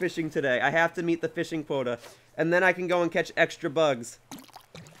to go fishing today. I have to meet the fishing quota. And then I can go and catch extra bugs.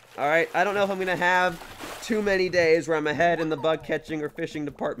 Alright, I don't know if I'm going to have too many days where I'm ahead in the bug catching or fishing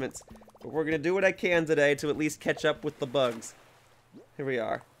departments. But we're going to do what I can today to at least catch up with the bugs. Here we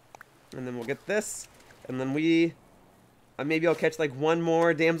are. And then we'll get this. And then maybe I'll catch like 1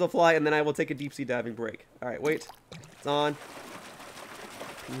 more damselfly, and then I will take a deep sea diving break. Alright, wait. It's on.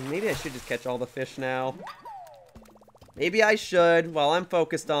 Maybe I should just catch all the fish now. Maybe I should, while I'm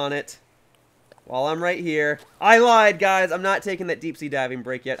focused on it. While I'm right here. I lied, guys! I'm not taking that deep sea diving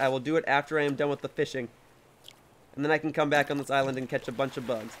break yet. I will do it after I am done with the fishing. And then I can come back on this island and catch a bunch of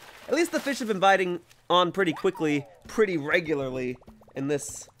bugs. At least the fish have been biting on pretty quickly, pretty regularly in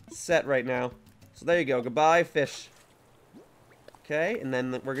this set right now. So there you go. Goodbye, fish. Okay, and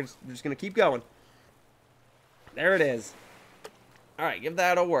then we're just going to keep going. There it is. Alright, give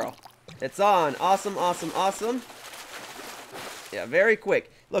that a whirl. It's on. Awesome, awesome, awesome. Yeah, very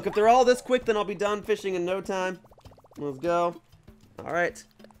quick. Look, if they're all this quick, then I'll be done fishing in no time. Let's go. Alright.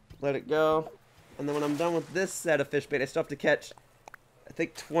 Let it go. And then when I'm done with this set of fish bait, I still have to catch, I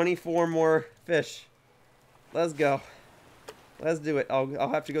think, 24 more fish. Let's go. Let's do it. I'll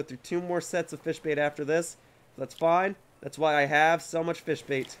have to go through 2 more sets of fish bait after this. That's fine. That's why I have so much fish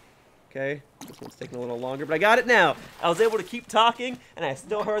bait. Okay, this one's taking a little longer, but I got it now. I was able to keep talking, and I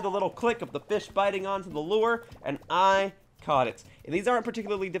still heard the little click of the fish biting onto the lure, and I caught it. And these aren't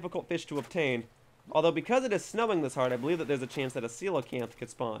particularly difficult fish to obtain. Although because it is snowing this hard, I believe that there's a chance that a coelacanth could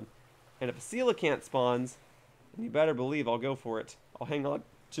spawn. And if a coelacanth spawns, then you better believe I'll go for it. I'll hang on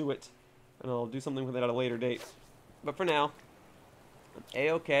to it, and I'll do something with it at a later date. But for now, I'm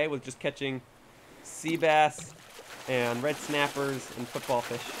A-okay with just catching sea bass and red snappers and football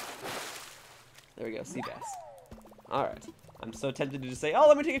fish. There we go, sea bass. Alright. I'm so tempted to just say, oh,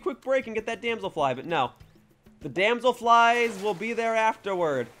 let me take a quick break and get that damselfly, but no. The damselflies will be there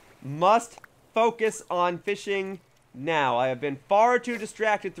afterward. Must focus on fishing now. I have been far too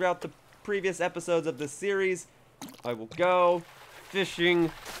distracted throughout the previous episodes of this series. I will go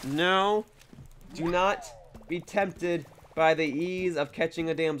fishing now. Do not be tempted by the ease of catching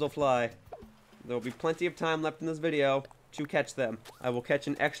a damselfly. There will be plenty of time left in this video to catch them. I will catch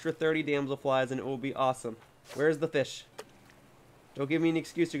an extra 30 damselflies and it will be awesome. Where's the fish? Don't give me an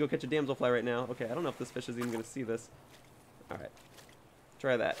excuse to go catch a damselfly right now. Okay, I don't know if this fish is even going to see this. Alright.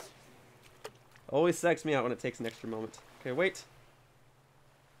 Try that. Always psychs me out when it takes an extra moment. Okay, wait.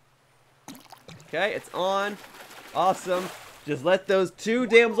 Okay, it's on. Awesome. Just let those 2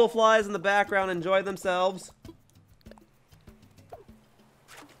 damselflies in the background enjoy themselves.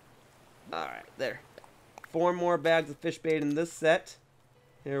 Alright, there. 4 more bags of fish bait in this set.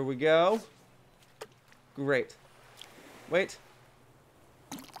 Here we go. Great. Wait.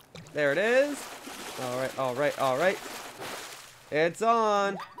 There it is. Alright, alright, alright. It's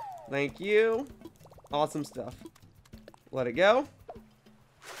on. Thank you. Awesome stuff. Let it go.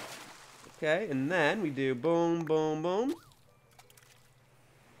 Okay, and then we do boom, boom, boom.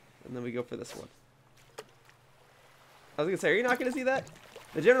 And then we go for this one. I was gonna say, are you not gonna see that?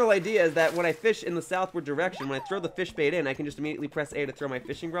 The general idea is that when I fish in the southward direction, when I throw the fish bait in, I can just immediately press A to throw my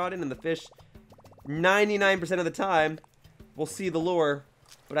fishing rod in, and the fish, 99% of the time, will see the lure.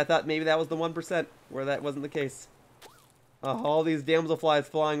 But I thought maybe that was the 1% where that wasn't the case. All these damselflies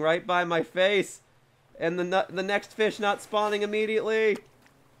flying right by my face, and the next fish not spawning immediately.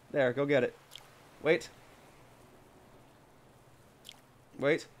 There, go get it. Wait.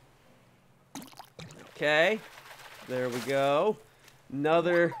 Wait. Okay. There we go.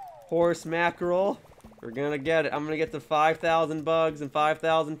 Another horse mackerel. We're gonna get it. I'm gonna get to 5,000 bugs and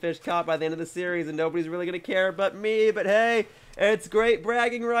 5,000 fish caught by the end of the series, and nobody's really gonna care but me. But hey, it's great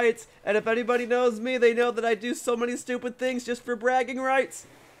bragging rights. And if anybody knows me, they know that I do so many stupid things just for bragging rights.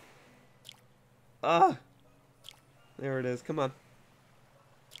 There it is. Come on.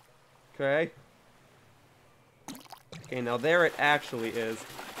 Okay. Okay, now there it actually is.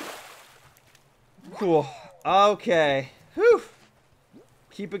 Cool. Okay. Whew.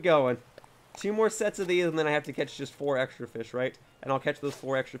 Keep it going. 2 more sets of these, and then I have to catch just 4 extra fish, right? And I'll catch those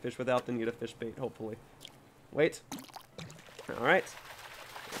 4 extra fish without the need of fish bait, hopefully. Wait. Alright.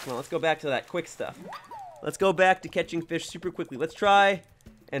 Come on, let's go back to that quick stuff. Let's go back to catching fish super quickly. Let's try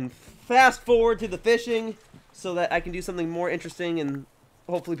and fast forward to the fishing so that I can do something more interesting, and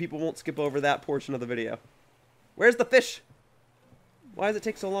hopefully people won't skip over that portion of the video. Where's the fish? Why does it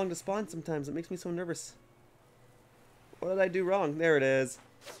take so long to spawn sometimes? It makes me so nervous. What did I do wrong? There it is.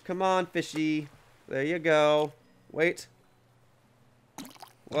 Come on, fishy. There you go. Wait.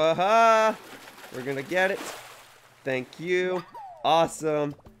 Waha! We're gonna get it. Thank you.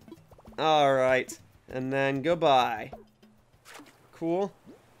 Awesome. Alright. And then goodbye. Cool.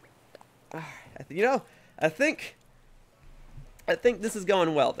 You know, I think this is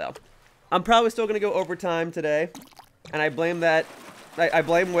going well, though. I'm probably still gonna go overtime today. And I blame that. I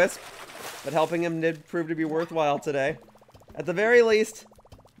blame Wisp. But helping him did prove to be worthwhile today. At the very least,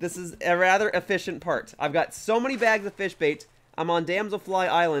 this is a rather efficient part. I've got so many bags of fish bait. I'm on Damselfly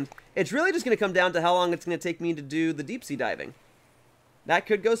Island. It's really just going to come down to how long it's going to take me to do the deep sea diving. That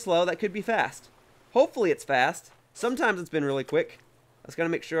could go slow. That could be fast. Hopefully it's fast. Sometimes it's been really quick. I just got to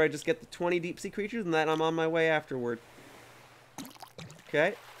make sure I just get the 20 deep sea creatures and that I'm on my way afterward.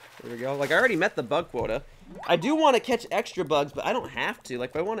 Okay. There we go. Like, I already met the bug quota. I do want to catch extra bugs, but I don't have to.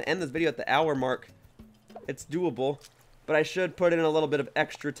 Like, if I want to end this video at the hour mark, it's doable. But I should put in a little bit of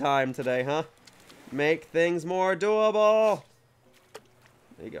extra time today, huh? Make things more doable.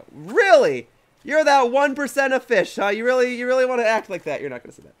 There you go. Really? You're that 1% of fish, huh? You really want to act like that? You're not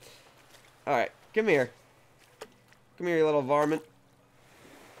going to say that. All right. Come here. Come here, you little varmint.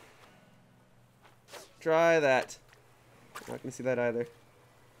 Try that. I'm not going to see that either.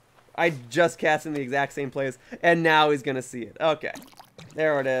 I just cast in the exact same place, and now he's going to see it. Okay.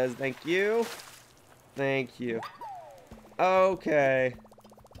 There it is. Thank you. Thank you. Okay.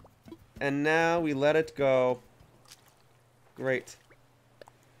 And now we let it go. Great.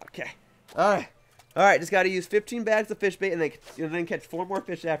 Okay. Alright. Alright, just got to use 15 bags of fish bait and then catch 4 more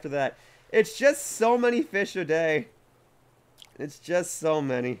fish after that. It's just so many fish a day. It's just so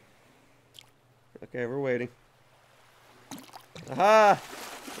many. Okay, we're waiting. Aha!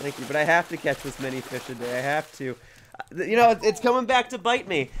 Thank you, but I have to catch this many fish a day. I have to. You know, it's coming back to bite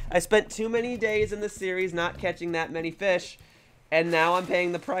me. I spent too many days in the series not catching that many fish, and now I'm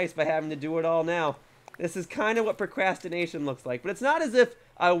paying the price by having to do it all now. This is kind of what procrastination looks like. But it's not as if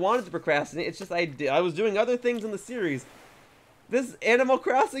I wanted to procrastinate. It's just I was doing other things in the series. This Animal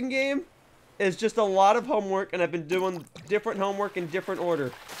Crossing game is just a lot of homework, and I've been doing different homework in different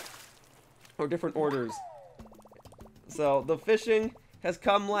order. Or different orders. So, the fishing has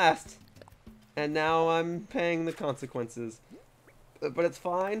come last. And now I'm paying the consequences. But it's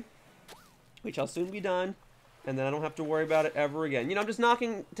fine. We shall soon be done. And then I don't have to worry about it ever again. You know, I'm just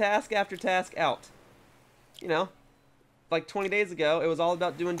knocking task after task out. You know, like 20 days ago, it was all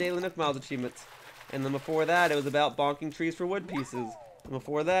about doing daily Nook Miles achievements. And then before that, it was about bonking trees for wood pieces. And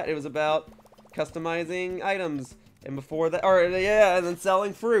before that, it was about customizing items. And before that, and then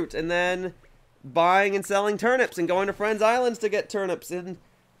selling fruit. And then buying and selling turnips and going to friends' islands to get turnips. And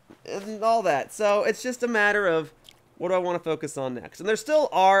all that. So it's just a matter of what do I want to focus on next. And there still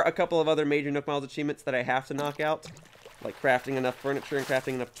are a couple of other major Nook Miles achievements that I have to knock out, like crafting enough furniture and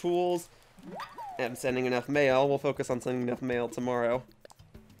crafting enough tools and sending enough mail. We'll focus on sending enough mail tomorrow.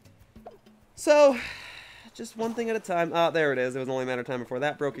 So just one thing at a time. There it is. It was only a matter of time before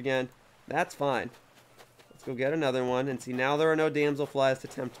that broke again. That's fine. Let's go get another one and see. Now there are no damselflies to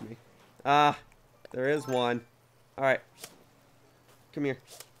tempt me. There is one. Alright. Come here.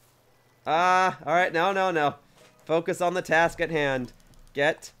 Alright, no. Focus on the task at hand.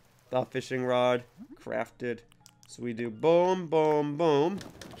 Get the fishing rod crafted So we do boom, boom, boom.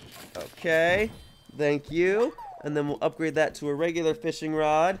 Okay. Thank you. And then we'll upgrade that to a regular fishing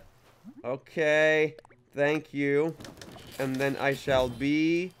rod. Okay. Thank you. And then I shall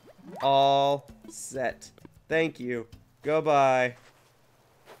be all set. Thank you. Goodbye.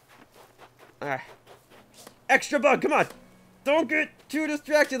 Ah. Extra bug, come on! Don't get too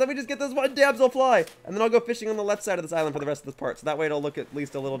distracted. Let me just get this one damselfly. And then I'll go fishing on the left side of this island for the rest of this part. So that way it'll look at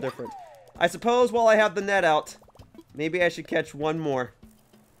least a little different. I suppose while I have the net out, maybe I should catch one more.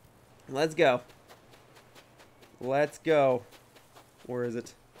 Let's go. Let's go. Where is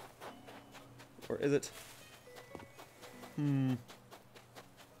it? Where is it?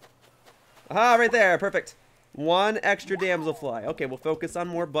 Aha, right there. Perfect. One extra damselfly. Okay, we'll focus on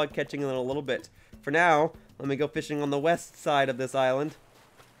more bug catching in a little bit. For now, let me go fishing on the west side of this island.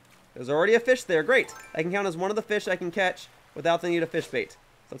 There's already a fish there. Great. I can count as one of the fish I can catch without the need of fish bait. So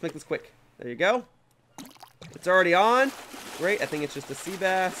let's make this quick. There you go. It's already on. Great. I think it's just a sea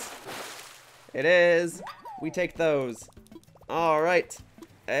bass. It is. We take those. All right.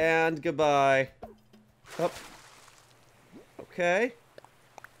 And goodbye. Up. Okay.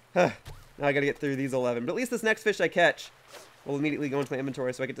 Now I gotta get through these 11. But at least this next fish I catch will immediately go into my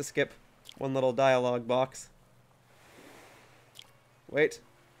inventory, so I get to skip one little dialogue box. Wait.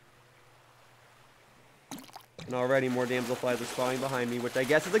 And already more damselflies are spawning behind me, which I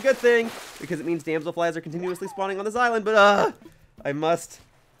guess is a good thing, because it means damselflies are continuously spawning on this island, but I must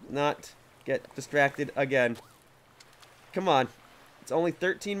not get distracted again. Come on. It's only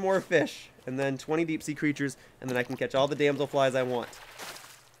 13 more fish, and then 20 deep sea creatures, and then I can catch all the damselflies I want.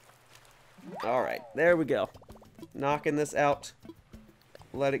 Alright, there we go. Knocking this out.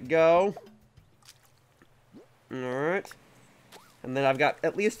 Let it go. Alright. And then I've got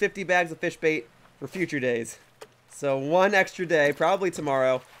at least 50 bags of fish bait for future days. So one extra day, probably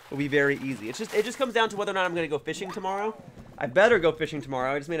tomorrow, will be very easy. It just comes down to whether or not I'm going to go fishing tomorrow. I better go fishing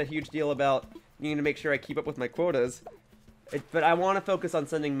tomorrow. I just made a huge deal about needing to make sure I keep up with my quotas. But I want to focus on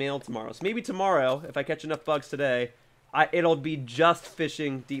sending mail tomorrow. So maybe tomorrow, if I catch enough bugs today, it'll be just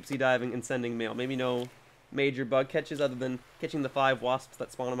fishing, deep sea diving, and sending mail. Maybe no major bug catches other than catching the 5 wasps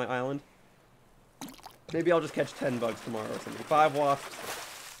that spawn on my island. Maybe I'll just catch 10 bugs tomorrow or something. 5 wasps,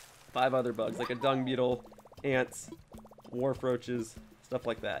 5 other bugs, like a dung beetle, ants, wharf roaches, stuff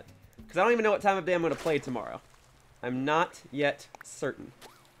like that. Because I don't even know what time of day I'm going to play tomorrow. I'm not yet certain.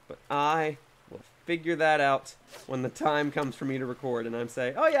 But I will figure that out when the time comes for me to record. And I'm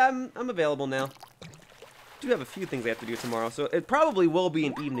saying, oh yeah, I'm available now. I do have a few things I have to do tomorrow, so it probably will be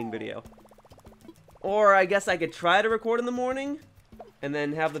an evening video. Or I guess I could try to record in the morning, and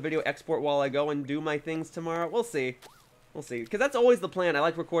then have the video export while I go and do my things tomorrow. We'll see. We'll see. Because that's always the plan. I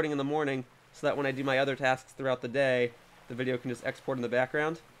like recording in the morning, so that when I do my other tasks throughout the day, the video can just export in the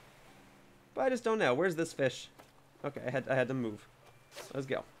background. But I just don't know. Where's this fish? Okay, I had to move. Let's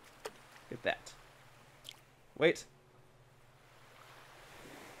go. Get that. Wait.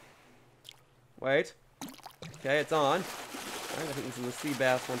 Wait. Okay, it's on. Alright, I think this is a sea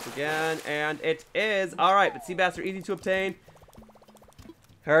bass once again. And it is. Alright, but sea bass are easy to obtain.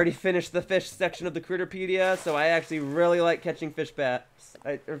 I already finished the fish section of the Critterpedia, so I actually really like catching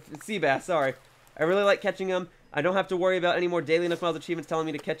sea bass, sorry. I really like catching them. I don't have to worry about any more daily Nook Miles achievements telling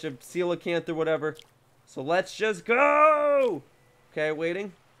me to catch a coelacanth or whatever. So let's just go! Okay,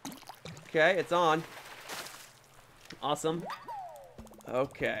 waiting. Okay, it's on. Awesome.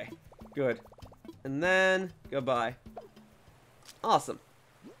 Okay, good. And then, goodbye. Awesome.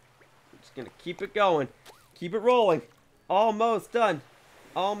 I'm just gonna keep it going. Keep it rolling. Almost done.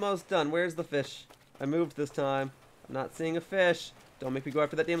 Almost done. Where's the fish? I moved this time. I'm not seeing a fish. Don't make me go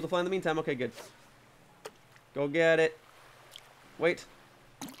after that damselfly in the meantime. Okay, good. Go get it. Wait.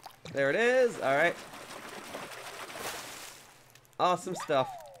 There it is. Alright. Awesome stuff.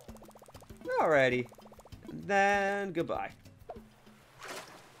 Alrighty. Then, goodbye.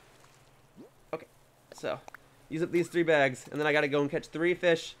 Okay. So, use up these 3 bags, and then I gotta go and catch 3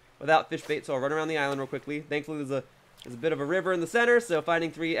 fish without fish bait, so I'll run around the island real quickly. Thankfully, there's a bit of a river in the center, so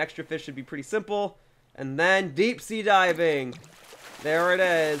finding 3 extra fish should be pretty simple. And then deep sea diving. There it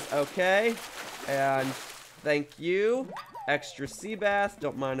is. Okay. And thank you. Extra sea bass.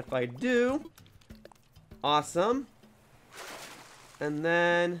 Don't mind if I do. Awesome. And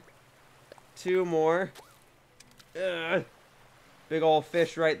then 2 more. Ugh. Big old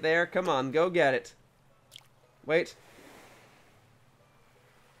fish right there. Come on, go get it. Wait.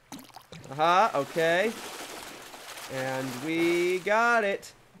 Aha, okay. And we got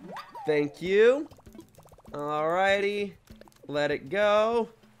it. Thank you. Alrighty. Let it go.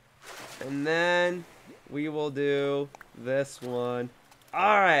 And then we will do this one.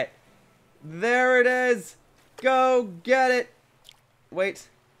 Alright. There it is. Go get it. Wait.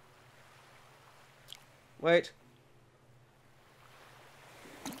 Wait.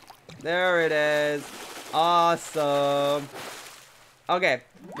 There it is. Awesome. Okay,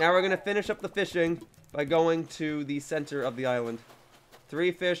 now we're going to finish up the fishing by going to the center of the island.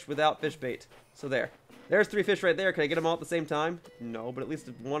 3 fish without fish bait. So there. There's 3 fish right there. Can I get them all at the same time? No, but at least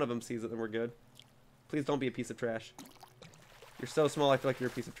if one of them sees it, then we're good. Please don't be a piece of trash. You're so small, I feel like you're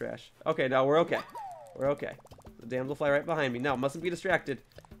a piece of trash. Okay, no, we're okay. We're okay. The damselfly right behind me. No, mustn't be distracted.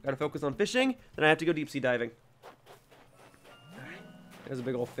 Gotta focus on fishing, then I have to go deep sea diving. Alright, there's a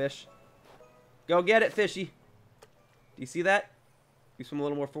big old fish. Go get it, fishy. Do you see that? If you swim a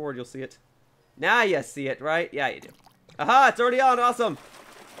little more forward, you'll see it. Now you see it, right? Yeah, you do. Aha, it's already on. Awesome.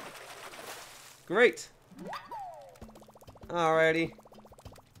 Great. Alrighty.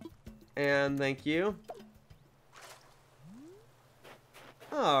 And thank you.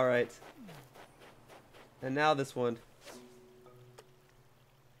 Alright. And now this one.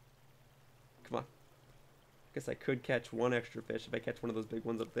 Come on. Guess I could catch 1 extra fish if I catch one of those big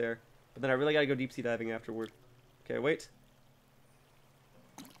ones up there. But then I really gotta go deep sea diving afterward. Okay, wait.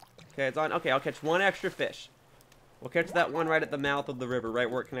 Okay, it's on. Okay, I'll catch 1 extra fish. We'll catch that one right at the mouth of the river, right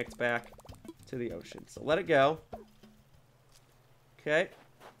where it connects back to the ocean. So let it go. Okay.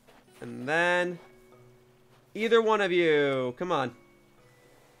 And then either one of you. Come on.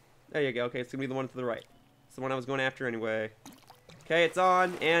 There you go. Okay, it's gonna be the one to the right. It's the one I was going after anyway. Okay, it's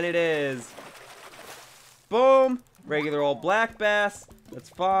on, and it is. Boom! Regular old black bass. That's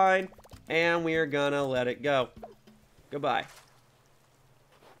fine. And we're gonna let it go. Goodbye.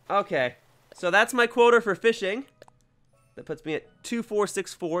 Okay, so that's my quota for fishing. That puts me at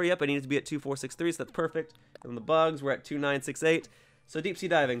 2464. Yep, I needed to be at 2463, so that's perfect. And the bugs, we're at 2968. So deep sea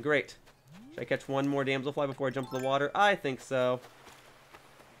diving, great. Should I catch 1 more damselfly before I jump in the water? I think so.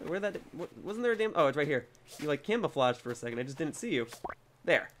 Where that? Wasn't there a Oh, it's right here. You like camouflaged for a second. I just didn't see you.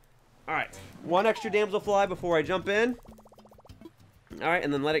 There. All right. 1 extra damselfly before I jump in. All right,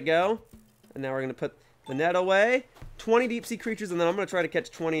 and then let it go. And now we're gonna put the net away. 20 deep sea creatures, and then I'm gonna try to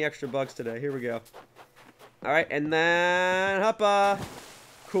catch 20 extra bugs today. Here we go. All right, and then hoppa.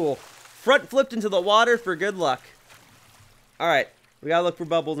 Cool. Front flipped into the water for good luck. All right, we gotta look for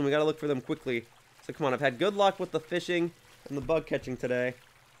bubbles, and we gotta look for them quickly. So come on, I've had good luck with the fishing and the bug catching today.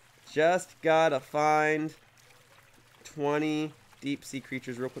 Just gotta find 20 deep sea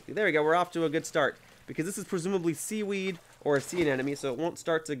creatures real quickly. There we go. We're off to a good start because this is presumably seaweed or a sea anemone, so it won't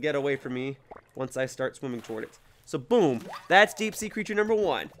start to get away from me once I start swimming toward it. So boom, that's deep sea creature number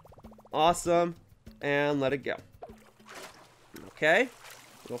 1. Awesome, and let it go. Okay,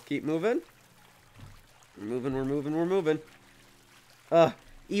 we'll keep moving. We're moving, we're moving, we're moving.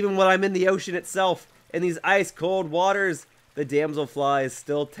 Even when I'm in the ocean itself, in these ice cold waters, the damselflies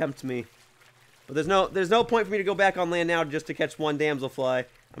still tempt me. But there's no point for me to go back on land now just to catch 1 damselfly.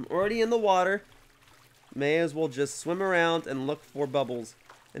 I'm already in the water. May as well just swim around and look for bubbles.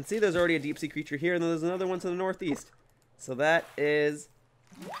 And see, there's already a deep sea creature here, and then there's another one to the northeast. So that is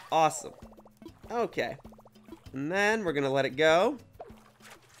awesome. Okay. And then we're going to let it go.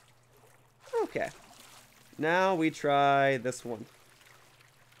 Okay. Now we try this one.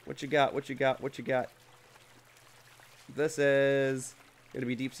 What you got? What you got? What you got? This is going to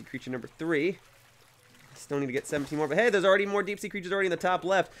be deep sea creature number 3. Still need to get 17 more, but hey, there's already more deep sea creatures already in the top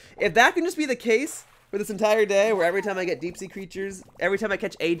left. If that can just be the case for this entire day, where every time I get deep sea creatures, every time I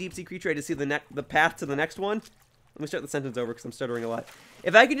catch a deep sea creature, I just see the path to the next one. Let me start the sentence over because I'm stuttering a lot.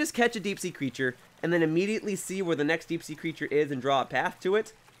 If I could just catch a deep sea creature and then immediately see where the next deep sea creature is and draw a path to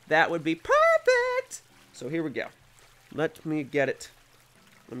it, that would be perfect. So here we go. Let me get it.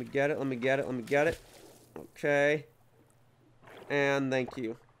 Let me get it. Let me get it. Let me get it. Okay. And thank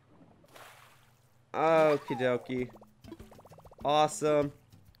you. Okie dokie. Awesome.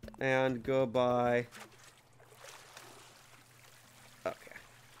 And goodbye. Okay.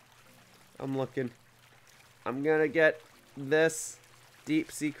 I'm looking. I'm gonna get this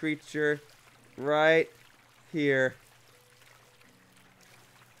deep sea creature right here.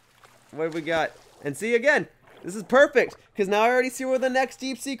 What have we got? And see again, this is perfect because now I already see where the next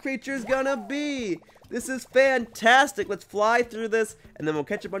deep sea creature is gonna be. This is fantastic. Let's fly through this and then we'll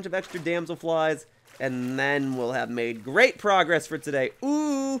catch a bunch of extra damselflies and then we'll have made great progress for today.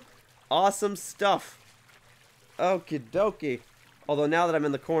 Ooh, awesome stuff. Okie dokie. Although now that I'm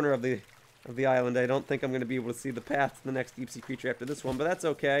in the corner of the island, I don't think I'm going to be able to see the path to the next deep sea creature after this one, but that's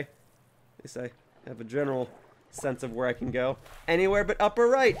okay. At least I have a general sense of where I can go. Anywhere but upper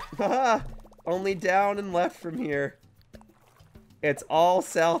right. Haha. Only down and left from here. It's all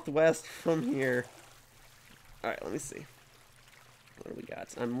southwest from here. Alright, let me see. What do we got?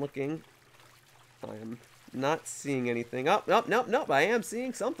 I'm looking. I am Not seeing anything. Oh, nope, nope, nope. I am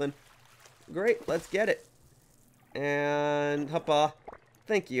seeing something. Great, let's get it. And hoppa.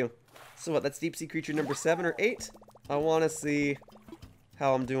 Thank you. So what, that's deep sea creature number 7 or 8? I want to see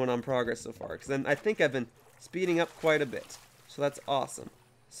how I'm doing on progress so far, because then I think I've been speeding up quite a bit. So that's awesome.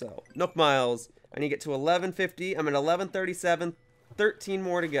 So, Nook Miles. I need to get to 1150. I'm at 1137. 13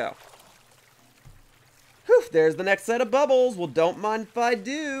 more to go. Whew, there's the next set of bubbles. Well, don't mind if I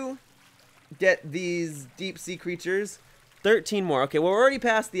do get these deep sea creatures. 13 more. Okay, well, we're already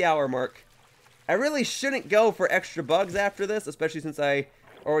past the hour mark. I really shouldn't go for extra bugs after this, especially since I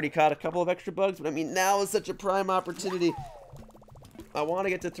already caught a couple of extra bugs. But I mean, now is such a prime opportunity. I want to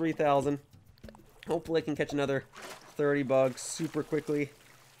get to 3,000. Hopefully I can catch another 30 bugs super quickly.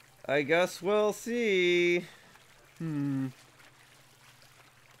 I guess we'll see. I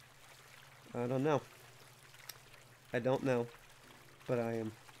don't know. I don't know. But I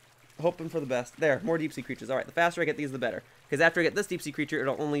am hoping for the best. There, more deep sea creatures. Alright, the faster I get these, the better. Because after I get this deep sea creature,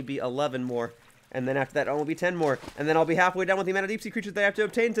 it'll only be 11 more. And then after that, it'll only be 10 more. And then I'll be halfway down with the amount of deep sea creatures that I have to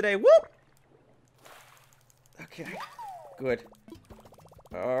obtain today. Whoop! Okay. Good.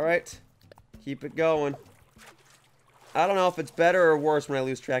 Alright. Keep it going. I don't know if it's better or worse when I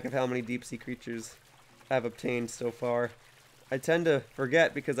lose track of how many deep sea creatures I've obtained so far. I tend to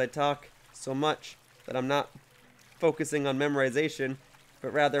forget because I talk so much that I'm not focusing on memorization,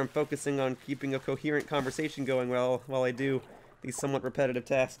 but rather I'm focusing on keeping a coherent conversation going while I do these somewhat repetitive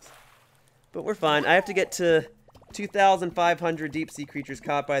tasks. But we're fine. I have to get to 2,500 deep sea creatures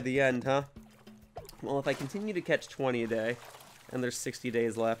caught by the end, huh? Well, if I continue to catch 20 a day, and there's 60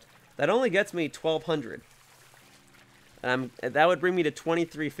 days left, that only gets me 1,200. That would bring me to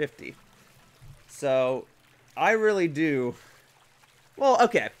 2,350. So, I really do... Well,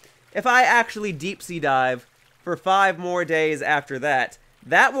 okay. If I actually deep sea dive for 5 more days after that,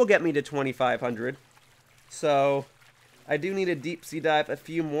 that will get me to 2,500. So, I do need to deep sea dive a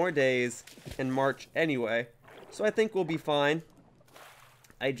few more days in March anyway. So I think we'll be fine.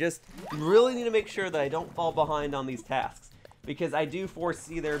 I just really need to make sure that I don't fall behind on these tasks. Because I do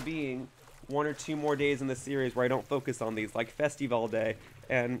foresee there being 1 or 2 more days in the series where I don't focus on these, like Festival Day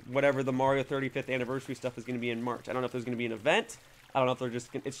and whatever the Mario 35th anniversary stuff is going to be in March. I don't know if there's going to be an event. I don't know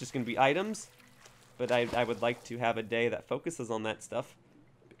if it's just going to be items. But I would like to have a day that focuses on that stuff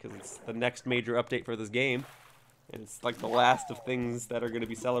because it's the next major update for this game. And it's like the last of things that are going to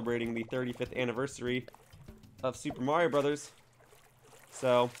be celebrating the 35th anniversary of Super Mario Brothers.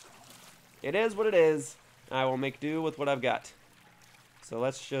 So, it is what it is. I will make do with what I've got. So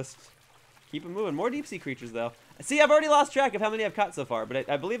let's just keep it moving. More deep sea creatures, though. See, I've already lost track of how many I've caught so far, but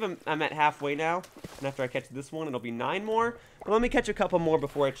I believe I'm at halfway now. And after I catch this one, it'll be 9 more. But let me catch a couple more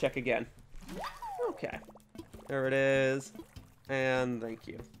before I check again. Okay. There it is. And thank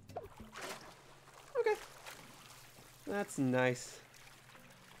you. Okay. That's nice.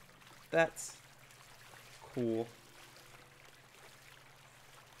 That's cool.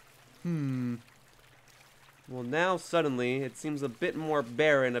 Well, now suddenly it seems a bit more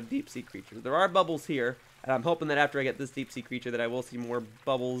barren of deep sea creatures. There are bubbles here, and I'm hoping that after I get this deep sea creature that I will see more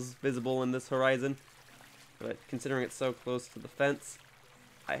bubbles visible in this horizon. But considering it's so close to the fence,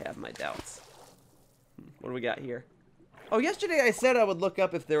 I have my doubts. What do we got here? Oh, yesterday I said I would look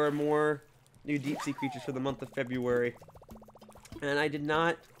up if there were more new deep sea creatures for the month of February. And I did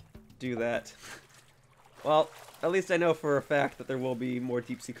not do that. Well, at least I know for a fact that there will be more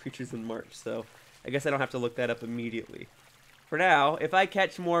deep sea creatures in March, so I guess I don't have to look that up immediately. For now, if I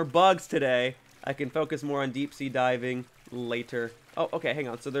catch more bugs today, I can focus more on deep sea diving later. Oh, okay, hang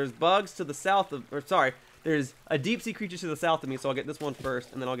on. So there's bugs to the south of, or sorry, there's a deep sea creature to the south of me, so I'll get this one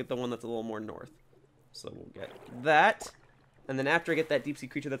first, and then I'll get the one that's a little more north. So we'll get that, and then after I get that deep sea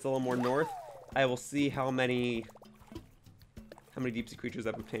creature that's a little more north, I will see how many deep sea creatures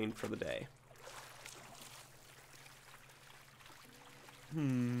I've obtained for the day.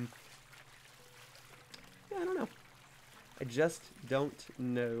 Yeah, I don't know. I just don't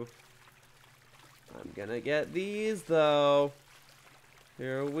know. I'm gonna get these, though.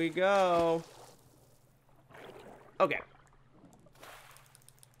 Here we go. Okay.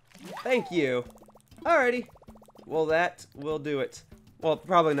 Thank you. Alrighty. Well, that will do it. Well,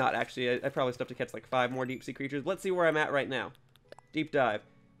 probably not, actually. I probably still have to catch like 5 more deep sea creatures. Let's see where I'm at right now. Deep dive.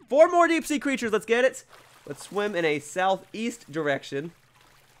 4 more deep sea creatures. Let's get it. Let's swim in a southeast direction.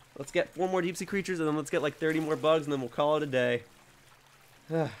 Let's get 4 more deep sea creatures, and then let's get like 30 more bugs, and then we'll call it a day.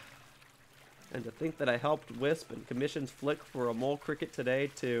 And to think that I helped Wisp and commissioned Flick for a mole cricket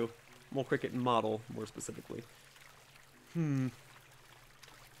today, too. Mole cricket model, more specifically.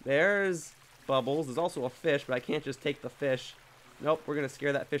 There's bubbles. There's also a fish, but I can't just take the fish. Nope, we're going to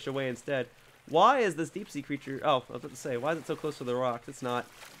scare that fish away instead. Why is this deep sea creature... Oh, I was about to say, why is it so close to the rocks? It's not.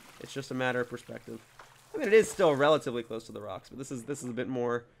 It's just a matter of perspective. I mean, it is still relatively close to the rocks, but this is a bit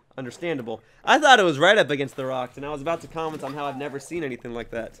more understandable. I thought it was right up against the rocks, and I was about to comment on how I've never seen anything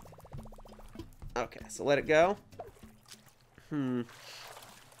like that. Okay, so let it go. We're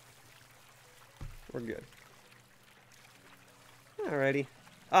good. Alrighty.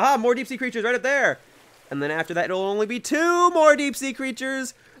 Aha, more deep sea creatures right up there! And then after that, it'll only be 2 more deep sea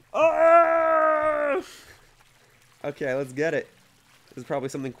creatures! Oh! Okay, let's get it. This is probably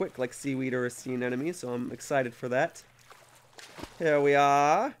something quick, like seaweed or a sea anemone, so I'm excited for that. Here we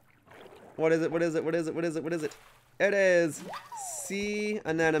are. What is it? What is it? What is it? What is it? What is it? It is sea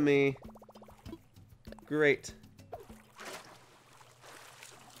anemone. Great.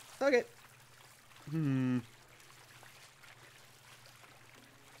 Okay.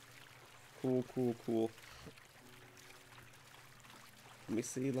 Cool, cool, cool. Let me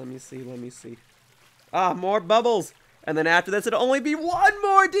see, let me see, let me see. Ah, more bubbles! And then after this, it'll only be 1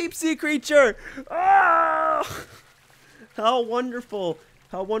 more deep sea creature! Ah! How wonderful.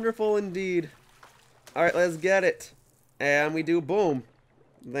 How wonderful indeed. Alright, let's get it. And we do boom.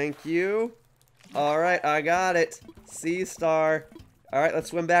 Thank you. Alright, I got it. Sea star. Alright, let's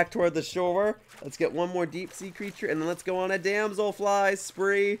swim back toward the shore. Let's get 1 more deep sea creature, and then let's go on a damselfly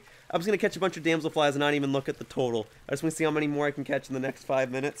spree. I'm just going to catch a bunch of damselflies and not even look at the total. I just want to see how many more I can catch in the next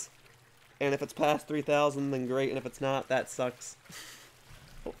 5 minutes. And if it's past 3,000, then great. And if it's not, that sucks.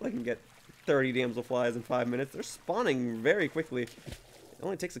 Hopefully I can get 30 damselflies in 5 minutes. They're spawning very quickly. It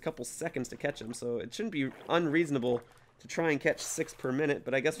only takes a couple seconds to catch them, so it shouldn't be unreasonable to try and catch 6 per minute.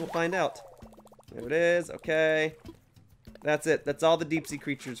 But I guess we'll find out. There it is. Okay. That's it. That's all the deep sea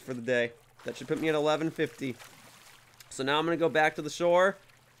creatures for the day. That should put me at 1150. So now I'm going to go back to the shore.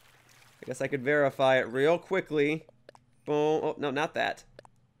 I guess I could verify it real quickly. Boom. Oh, no, not that.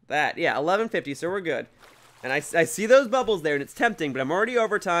 That. Yeah, 1150, so we're good. And I see those bubbles there, and it's tempting, but I'm already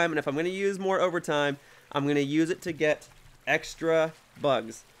overtime, and if I'm going to use more overtime, I'm going to use it to get extra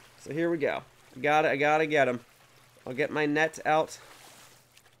bugs. So here we go. I gotta get them. I'll get my net out,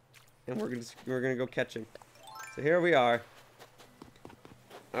 and we're gonna go catching. So here we are.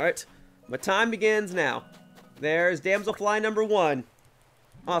 Alright. My time begins now. There's damselfly number 1.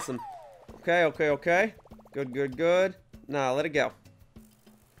 Awesome. Okay, okay, okay. Good, good, good. Nah, let it go.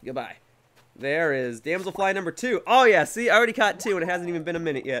 Goodbye. There is damselfly number 2. Oh yeah, see, I already caught 2 and it hasn't even been a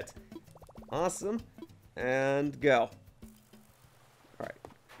minute yet. Awesome. And go. Alright.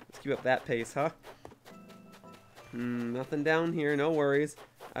 Let's keep up that pace, huh? Nothing down here, no worries.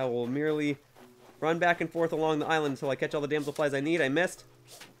 I will merely run back and forth along the island until I catch all the damselflies I need. I missed.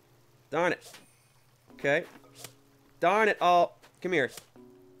 Darn it. Okay. Darn it all. Come here.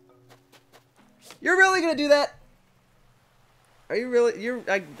 You're really gonna do that? Are you really?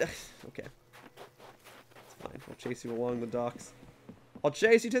 Okay. It's fine. I'll chase you along the docks. I'll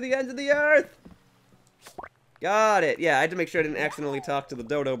chase you to the ends of the earth. Got it. Yeah, I had to make sure I didn't accidentally talk to the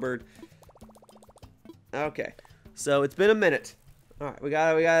dodo bird. Okay. So it's been a minute. All right, we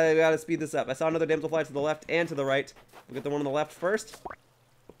gotta speed this up. I saw another damselfly to the left and to the right. We'll get the one on the left first.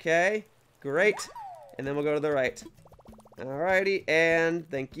 Okay, great. And then we'll go to the right. Alrighty, and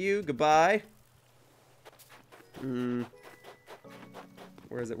thank you. Goodbye.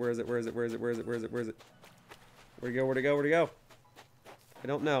 Where is it? Where is it? Where is it? Where is it? Where is it? Where is it? Where is it? Where'd it go? Where'd it go? Where'd it go? I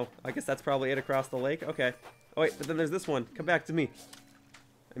don't know. I guess that's probably it across the lake. Okay. Oh wait, but then there's this one. Come back to me.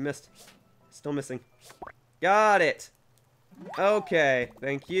 I missed. Still missing. Got it. Okay,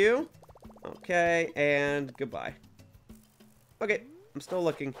 thank you. Okay, and goodbye. Okay, I'm still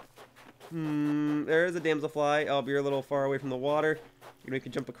looking. There is a damselfly. Oh, but you're a little far away from the water. You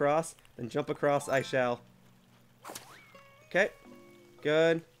can jump across. Then jump across I shall. Okay.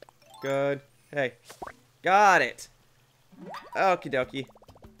 Good. Good. Hey. Got it. Okie dokie.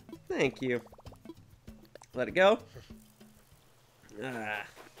 Thank you. Let it go. I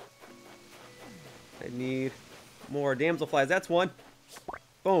need more damselflies. That's one.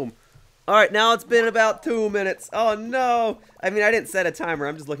 Boom. Alright, now it's been about 2 minutes. Oh no! I mean, I didn't set a timer.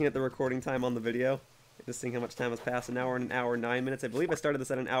 I'm just looking at the recording time on the video. Just seeing how much time has passed. An hour and an hour 9 minutes. I believe I started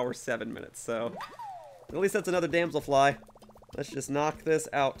this at an hour 7 minutes. So, at least that's another damselfly. Let's just knock this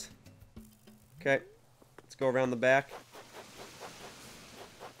out. Okay. Let's go around the back.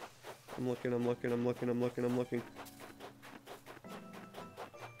 I'm looking, I'm looking, I'm looking, I'm looking, I'm looking.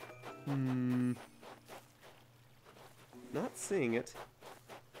 Not seeing it.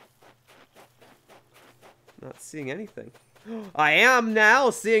 Not seeing anything. I am now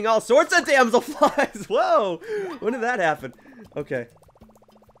seeing all sorts of damselflies! Whoa! When did that happen? Okay.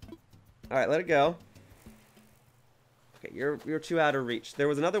 Alright, let it go. Okay, you're too out of reach. There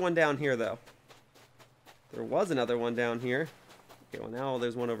was another one down here, though. There was another one down here. Okay, well, now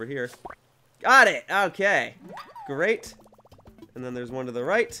there's one over here. Got it! Okay. Great. And then there's one to the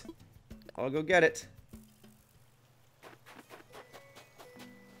right. I'll go get it.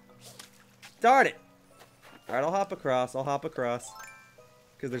 Darn it! Alright, I'll hop across. I'll hop across.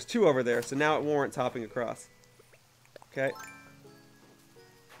 Because there's two over there, so now it warrants hopping across. Okay.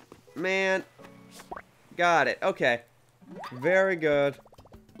 Man. Got it. Okay. Very good.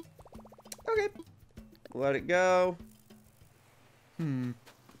 Okay. Let it go. I'm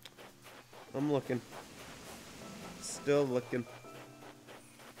looking. Still looking.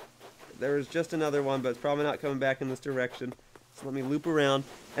 There was just another one, but it's probably not coming back in this direction. So let me loop around.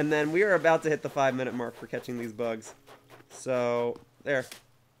 And then we are about to hit the 5-minute mark for catching these bugs. So, there.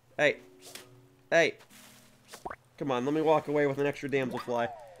 Hey. Hey. Come on, let me walk away with an extra damselfly.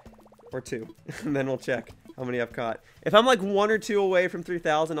 Or 2. And then we'll check how many I've caught. If I'm like 1 or 2 away from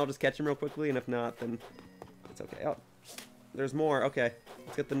 3,000, I'll just catch them real quickly. And if not, then it's okay. Oh, there's more. Okay.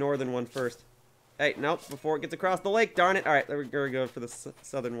 Let's get the northern one first. Hey, nope. Before it gets across the lake. Darn it. Alright, there we go for the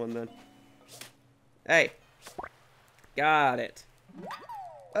southern one then. Hey. Got it.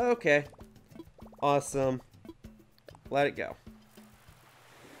 Okay. Awesome. Let it go.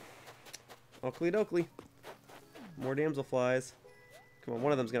 Oakley dokley. More damselflies. Come on,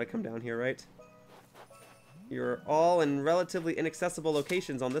 one of them's gonna come down here, right? You're all in relatively inaccessible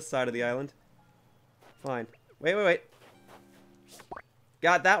locations on this side of the island. Fine. Wait.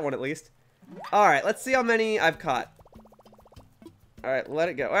 Got that one at least. Alright, let's see how many I've caught. Alright, let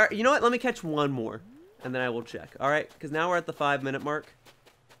it go. Alright, you know what? Let me catch one more. And then I will check. Alright, because now we're at the 5-minute mark.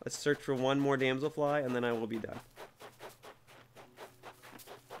 Let's search for one more damselfly, and then I will be done.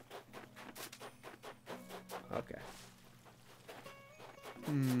 Okay.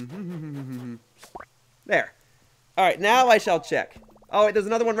 There. Alright, now I shall check. Oh, wait, there's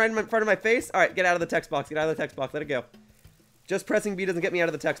another one right in front of my face? Alright, get out of the text box. Get out of the text box. Let it go. Just pressing B doesn't get me out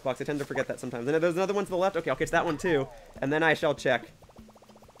of the text box. I tend to forget that sometimes. And there's another one to the left. Okay, I'll catch that one too. And then I shall check.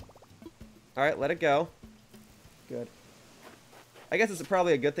 Alright, let it go. Good. I guess it's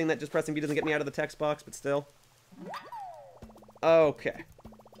probably a good thing that just pressing B doesn't get me out of the text box, but still. Okay.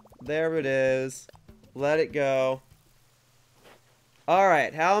 There it is. Let it go.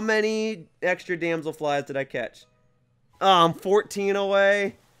 Alright, how many extra damselflies did I catch? Oh, I'm 14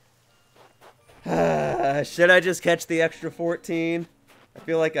 away. Should I just catch the extra 14? I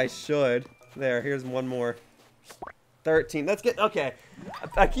feel like I should. There, here's one more. 13. Let's get... Okay.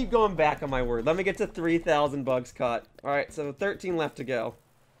 I keep going back on my word. Let me get to 3,000 bugs caught. Alright, so 13 left to go.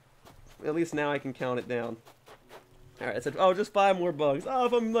 At least now I can count it down. Alright, I said, oh, just 5 more bugs. Oh,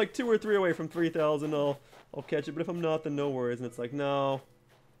 if I'm like 2 or 3 away from 3,000, I'll catch it. But if I'm not, then no worries. And it's like, no.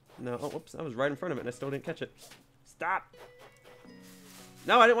 No. Oh, whoops. I was right in front of it and I still didn't catch it. Stop.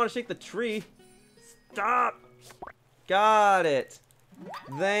 No, I didn't want to shake the tree. Stop. Got it.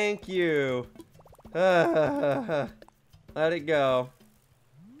 Thank you. Let it go.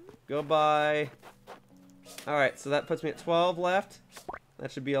 Goodbye. Alright, so that puts me at 12 left.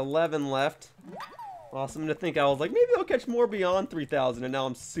 That should be 11 left. Awesome to think I was like, maybe I'll catch more beyond 3,000, and now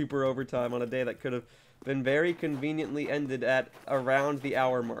I'm super overtime on a day that could have been very conveniently ended at around the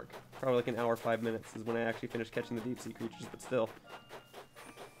hour mark. Probably like an hour, 5 minutes is when I actually finished catching the deep sea creatures, but still.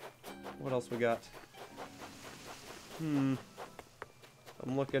 What else we got? I'm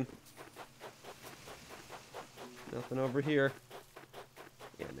looking. Nothing over here.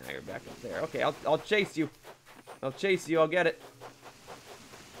 Yeah, now you're back up there. Okay, I'll chase you. I'll chase you. I'll get it.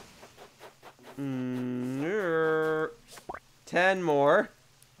 10 more.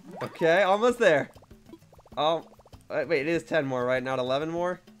 Okay, almost there. Oh, wait, it is 10 more, right? Not 11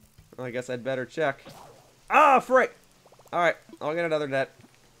 more? Well, I guess I'd better check. Ah, frick! Alright, I'll get another net.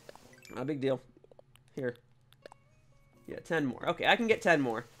 Not a big deal. Here. Yeah, 10 more. Okay, I can get 10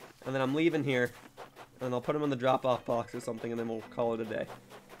 more. And then I'm leaving here. And I'll put them in the drop-off box or something, and then we'll call it a day.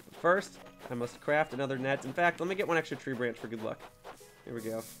 But first, I must craft another net. In fact, let me get one extra tree branch for good luck. Here we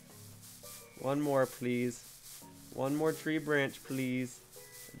go. One more, please. One more tree branch, please.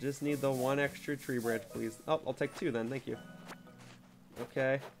 I just need the one extra tree branch, please. Oh, I'll take 2 then. Thank you.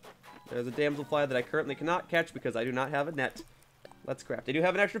 Okay. There's a damselfly that I currently cannot catch because I do not have a net. Let's craft. I do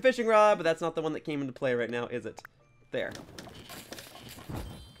have an extra fishing rod, but that's not the one that came into play right now, is it? There.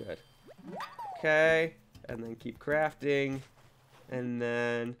 Good. Okay. And then keep crafting. And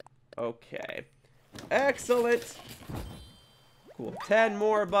then... Okay. Excellent! Cool. 10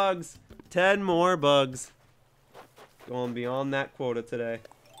 more bugs. 10 more bugs. Going beyond that quota today.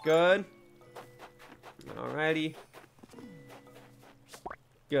 Good. Alrighty.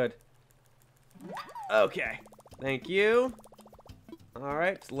 Good. Okay. Thank you.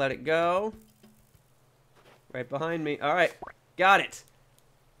 Alright, let it go. Right behind me. Alright, got it.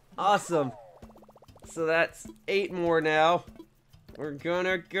 Awesome. So that's 8 more now. We're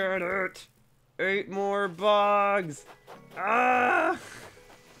gonna get it. 8 more bugs. Ah!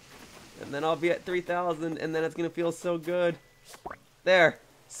 And then I'll be at 3,000, and then it's gonna feel so good. There.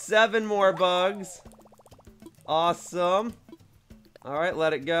 7 more bugs. Awesome. Alright,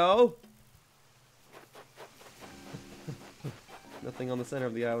 let it go. Nothing on the center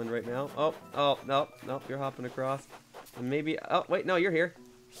of the island right now. Oh, nope, you're hopping across. And maybe, oh, wait, no, you're here.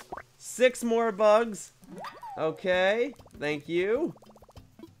 6 more bugs. Okay, thank you.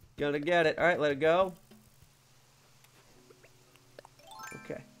 Gonna get it. Alright, let it go.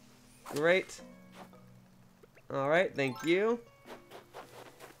 Okay, great. Alright, thank you.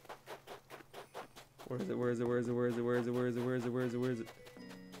 Where is it?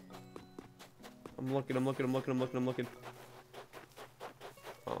 I'm looking.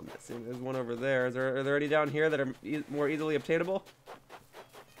 Oh, I'm missing. There's one over there. Are there any down here that are more easily obtainable?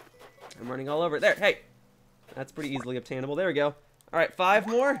 I'm running all over it. There, hey! That's pretty easily obtainable. There we go. Alright, 5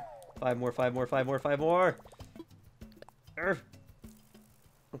 more. 5 more.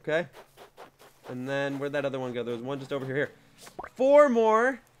 Okay. And then, where'd that other one go? There was one just over here. 4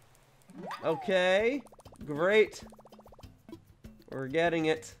 more. Okay. Great. We're getting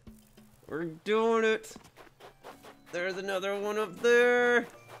it. We're doing it. There's another one up there.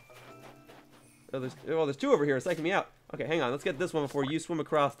 Oh, there's 2 over here. It's psyching me out. Okay, hang on. Let's get this one before you swim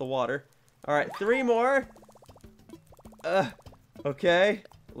across the water. Alright, 3 more. Okay.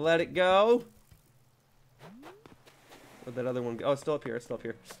 Let it go. Where'd that other one go? Oh, it's still up here.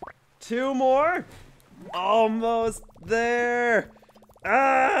 2 more. Almost there.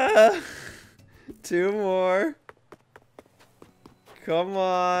 Ah! 2 more. Come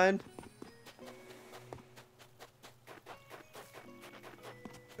on.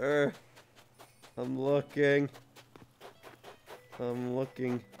 I'm looking.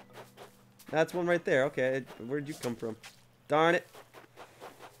 That's one right there. Okay, where'd you come from? Darn it.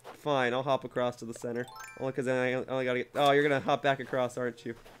 Fine, I'll hop across to the center. Only because I only gotta get... Oh, you're gonna hop back across, aren't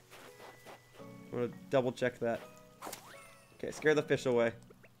you? I'm gonna double check that. Okay, scare the fish away.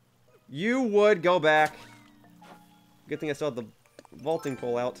 You would go back. Good thing I still have the vaulting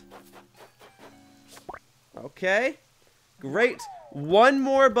pole out. Okay. Great. 1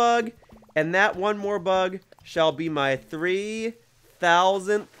 more bug, and that 1 more bug shall be my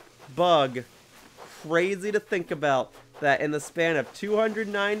 3,000th bug. Crazy to think about that in the span of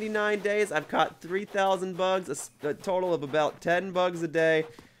 299 days, I've caught 3,000 bugs, a total of about 10 bugs a day.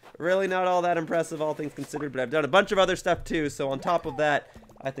 Really not all that impressive, all things considered, but I've done a bunch of other stuff too, so on top of that,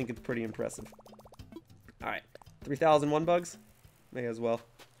 I think it's pretty impressive. Alright, 3,001 bugs? May as well.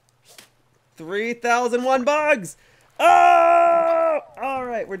 3,001 bugs! Oh!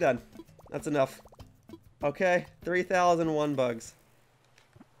 Alright, we're done. That's enough. Okay, 3,001 bugs.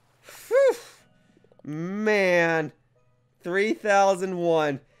 Whew! Man.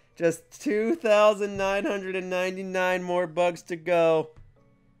 3,001. Just 2,999 more bugs to go.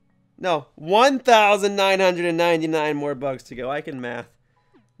 No, 1,999 more bugs to go. I can math.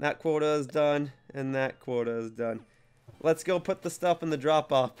 That quota is done, and that quota is done. Let's go put the stuff in the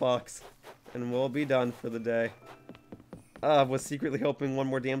drop-off box, and we'll be done for the day. I was secretly hoping one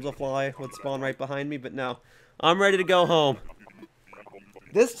more damselfly would spawn right behind me, but no. I'm ready to go home.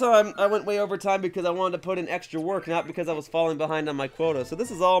 This time, I went way over time because I wanted to put in extra work, not because I was falling behind on my quota. So this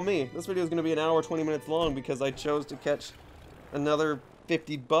is all me. This video is going to be an hour, 20 minutes long because I chose to catch another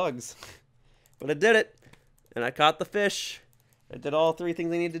 50 bugs. But I did it, and I caught the fish. I did all 3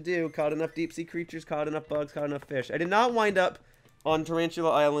 things I needed to do. Caught enough deep sea creatures, caught enough bugs, caught enough fish. I did not wind up on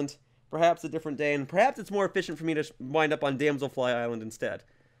Tarantula Island. Perhaps a different day, and perhaps it's more efficient for me to wind up on Damselfly Island instead.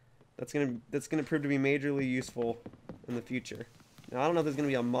 That's gonna prove to be majorly useful in the future. Now, I don't know if there's gonna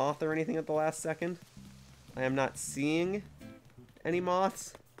be a moth or anything at the last second. I am not seeing any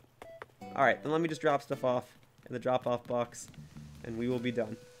moths. Alright, then let me just drop stuff off in the drop-off box, and we will be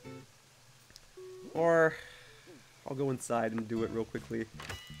done. Or I'll go inside and do it real quickly.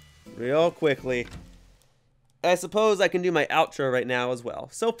 Real quickly. I suppose I can do my outro right now as well.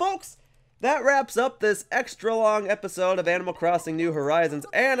 So, folks, that wraps up this extra long episode of Animal Crossing New Horizons,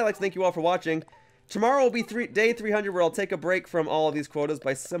 and I'd like to thank you all for watching. Tomorrow will be day 300, where I'll take a break from all of these quotas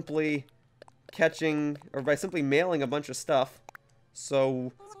by simply mailing a bunch of stuff.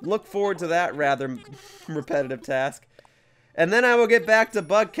 So, look forward to that rather repetitive task. And then I will get back to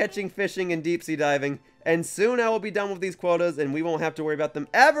bug catching, fishing, and deep sea diving. And soon I will be done with these quotas, and we won't have to worry about them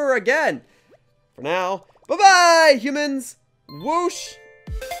ever again. For now, bye-bye, humans! Whoosh!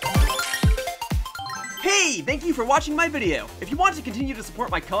 Hey, thank you for watching my video. If you want to continue to support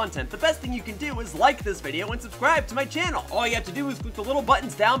my content, the best thing you can do is like this video and subscribe to my channel. All you have to do is click the little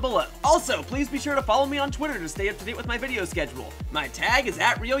buttons down below. Also, please be sure to follow me on Twitter to stay up to date with my video schedule. My tag is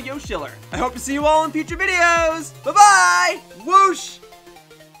 @RealYoshiller. I hope to see you all in future videos. Bye-bye! Whoosh!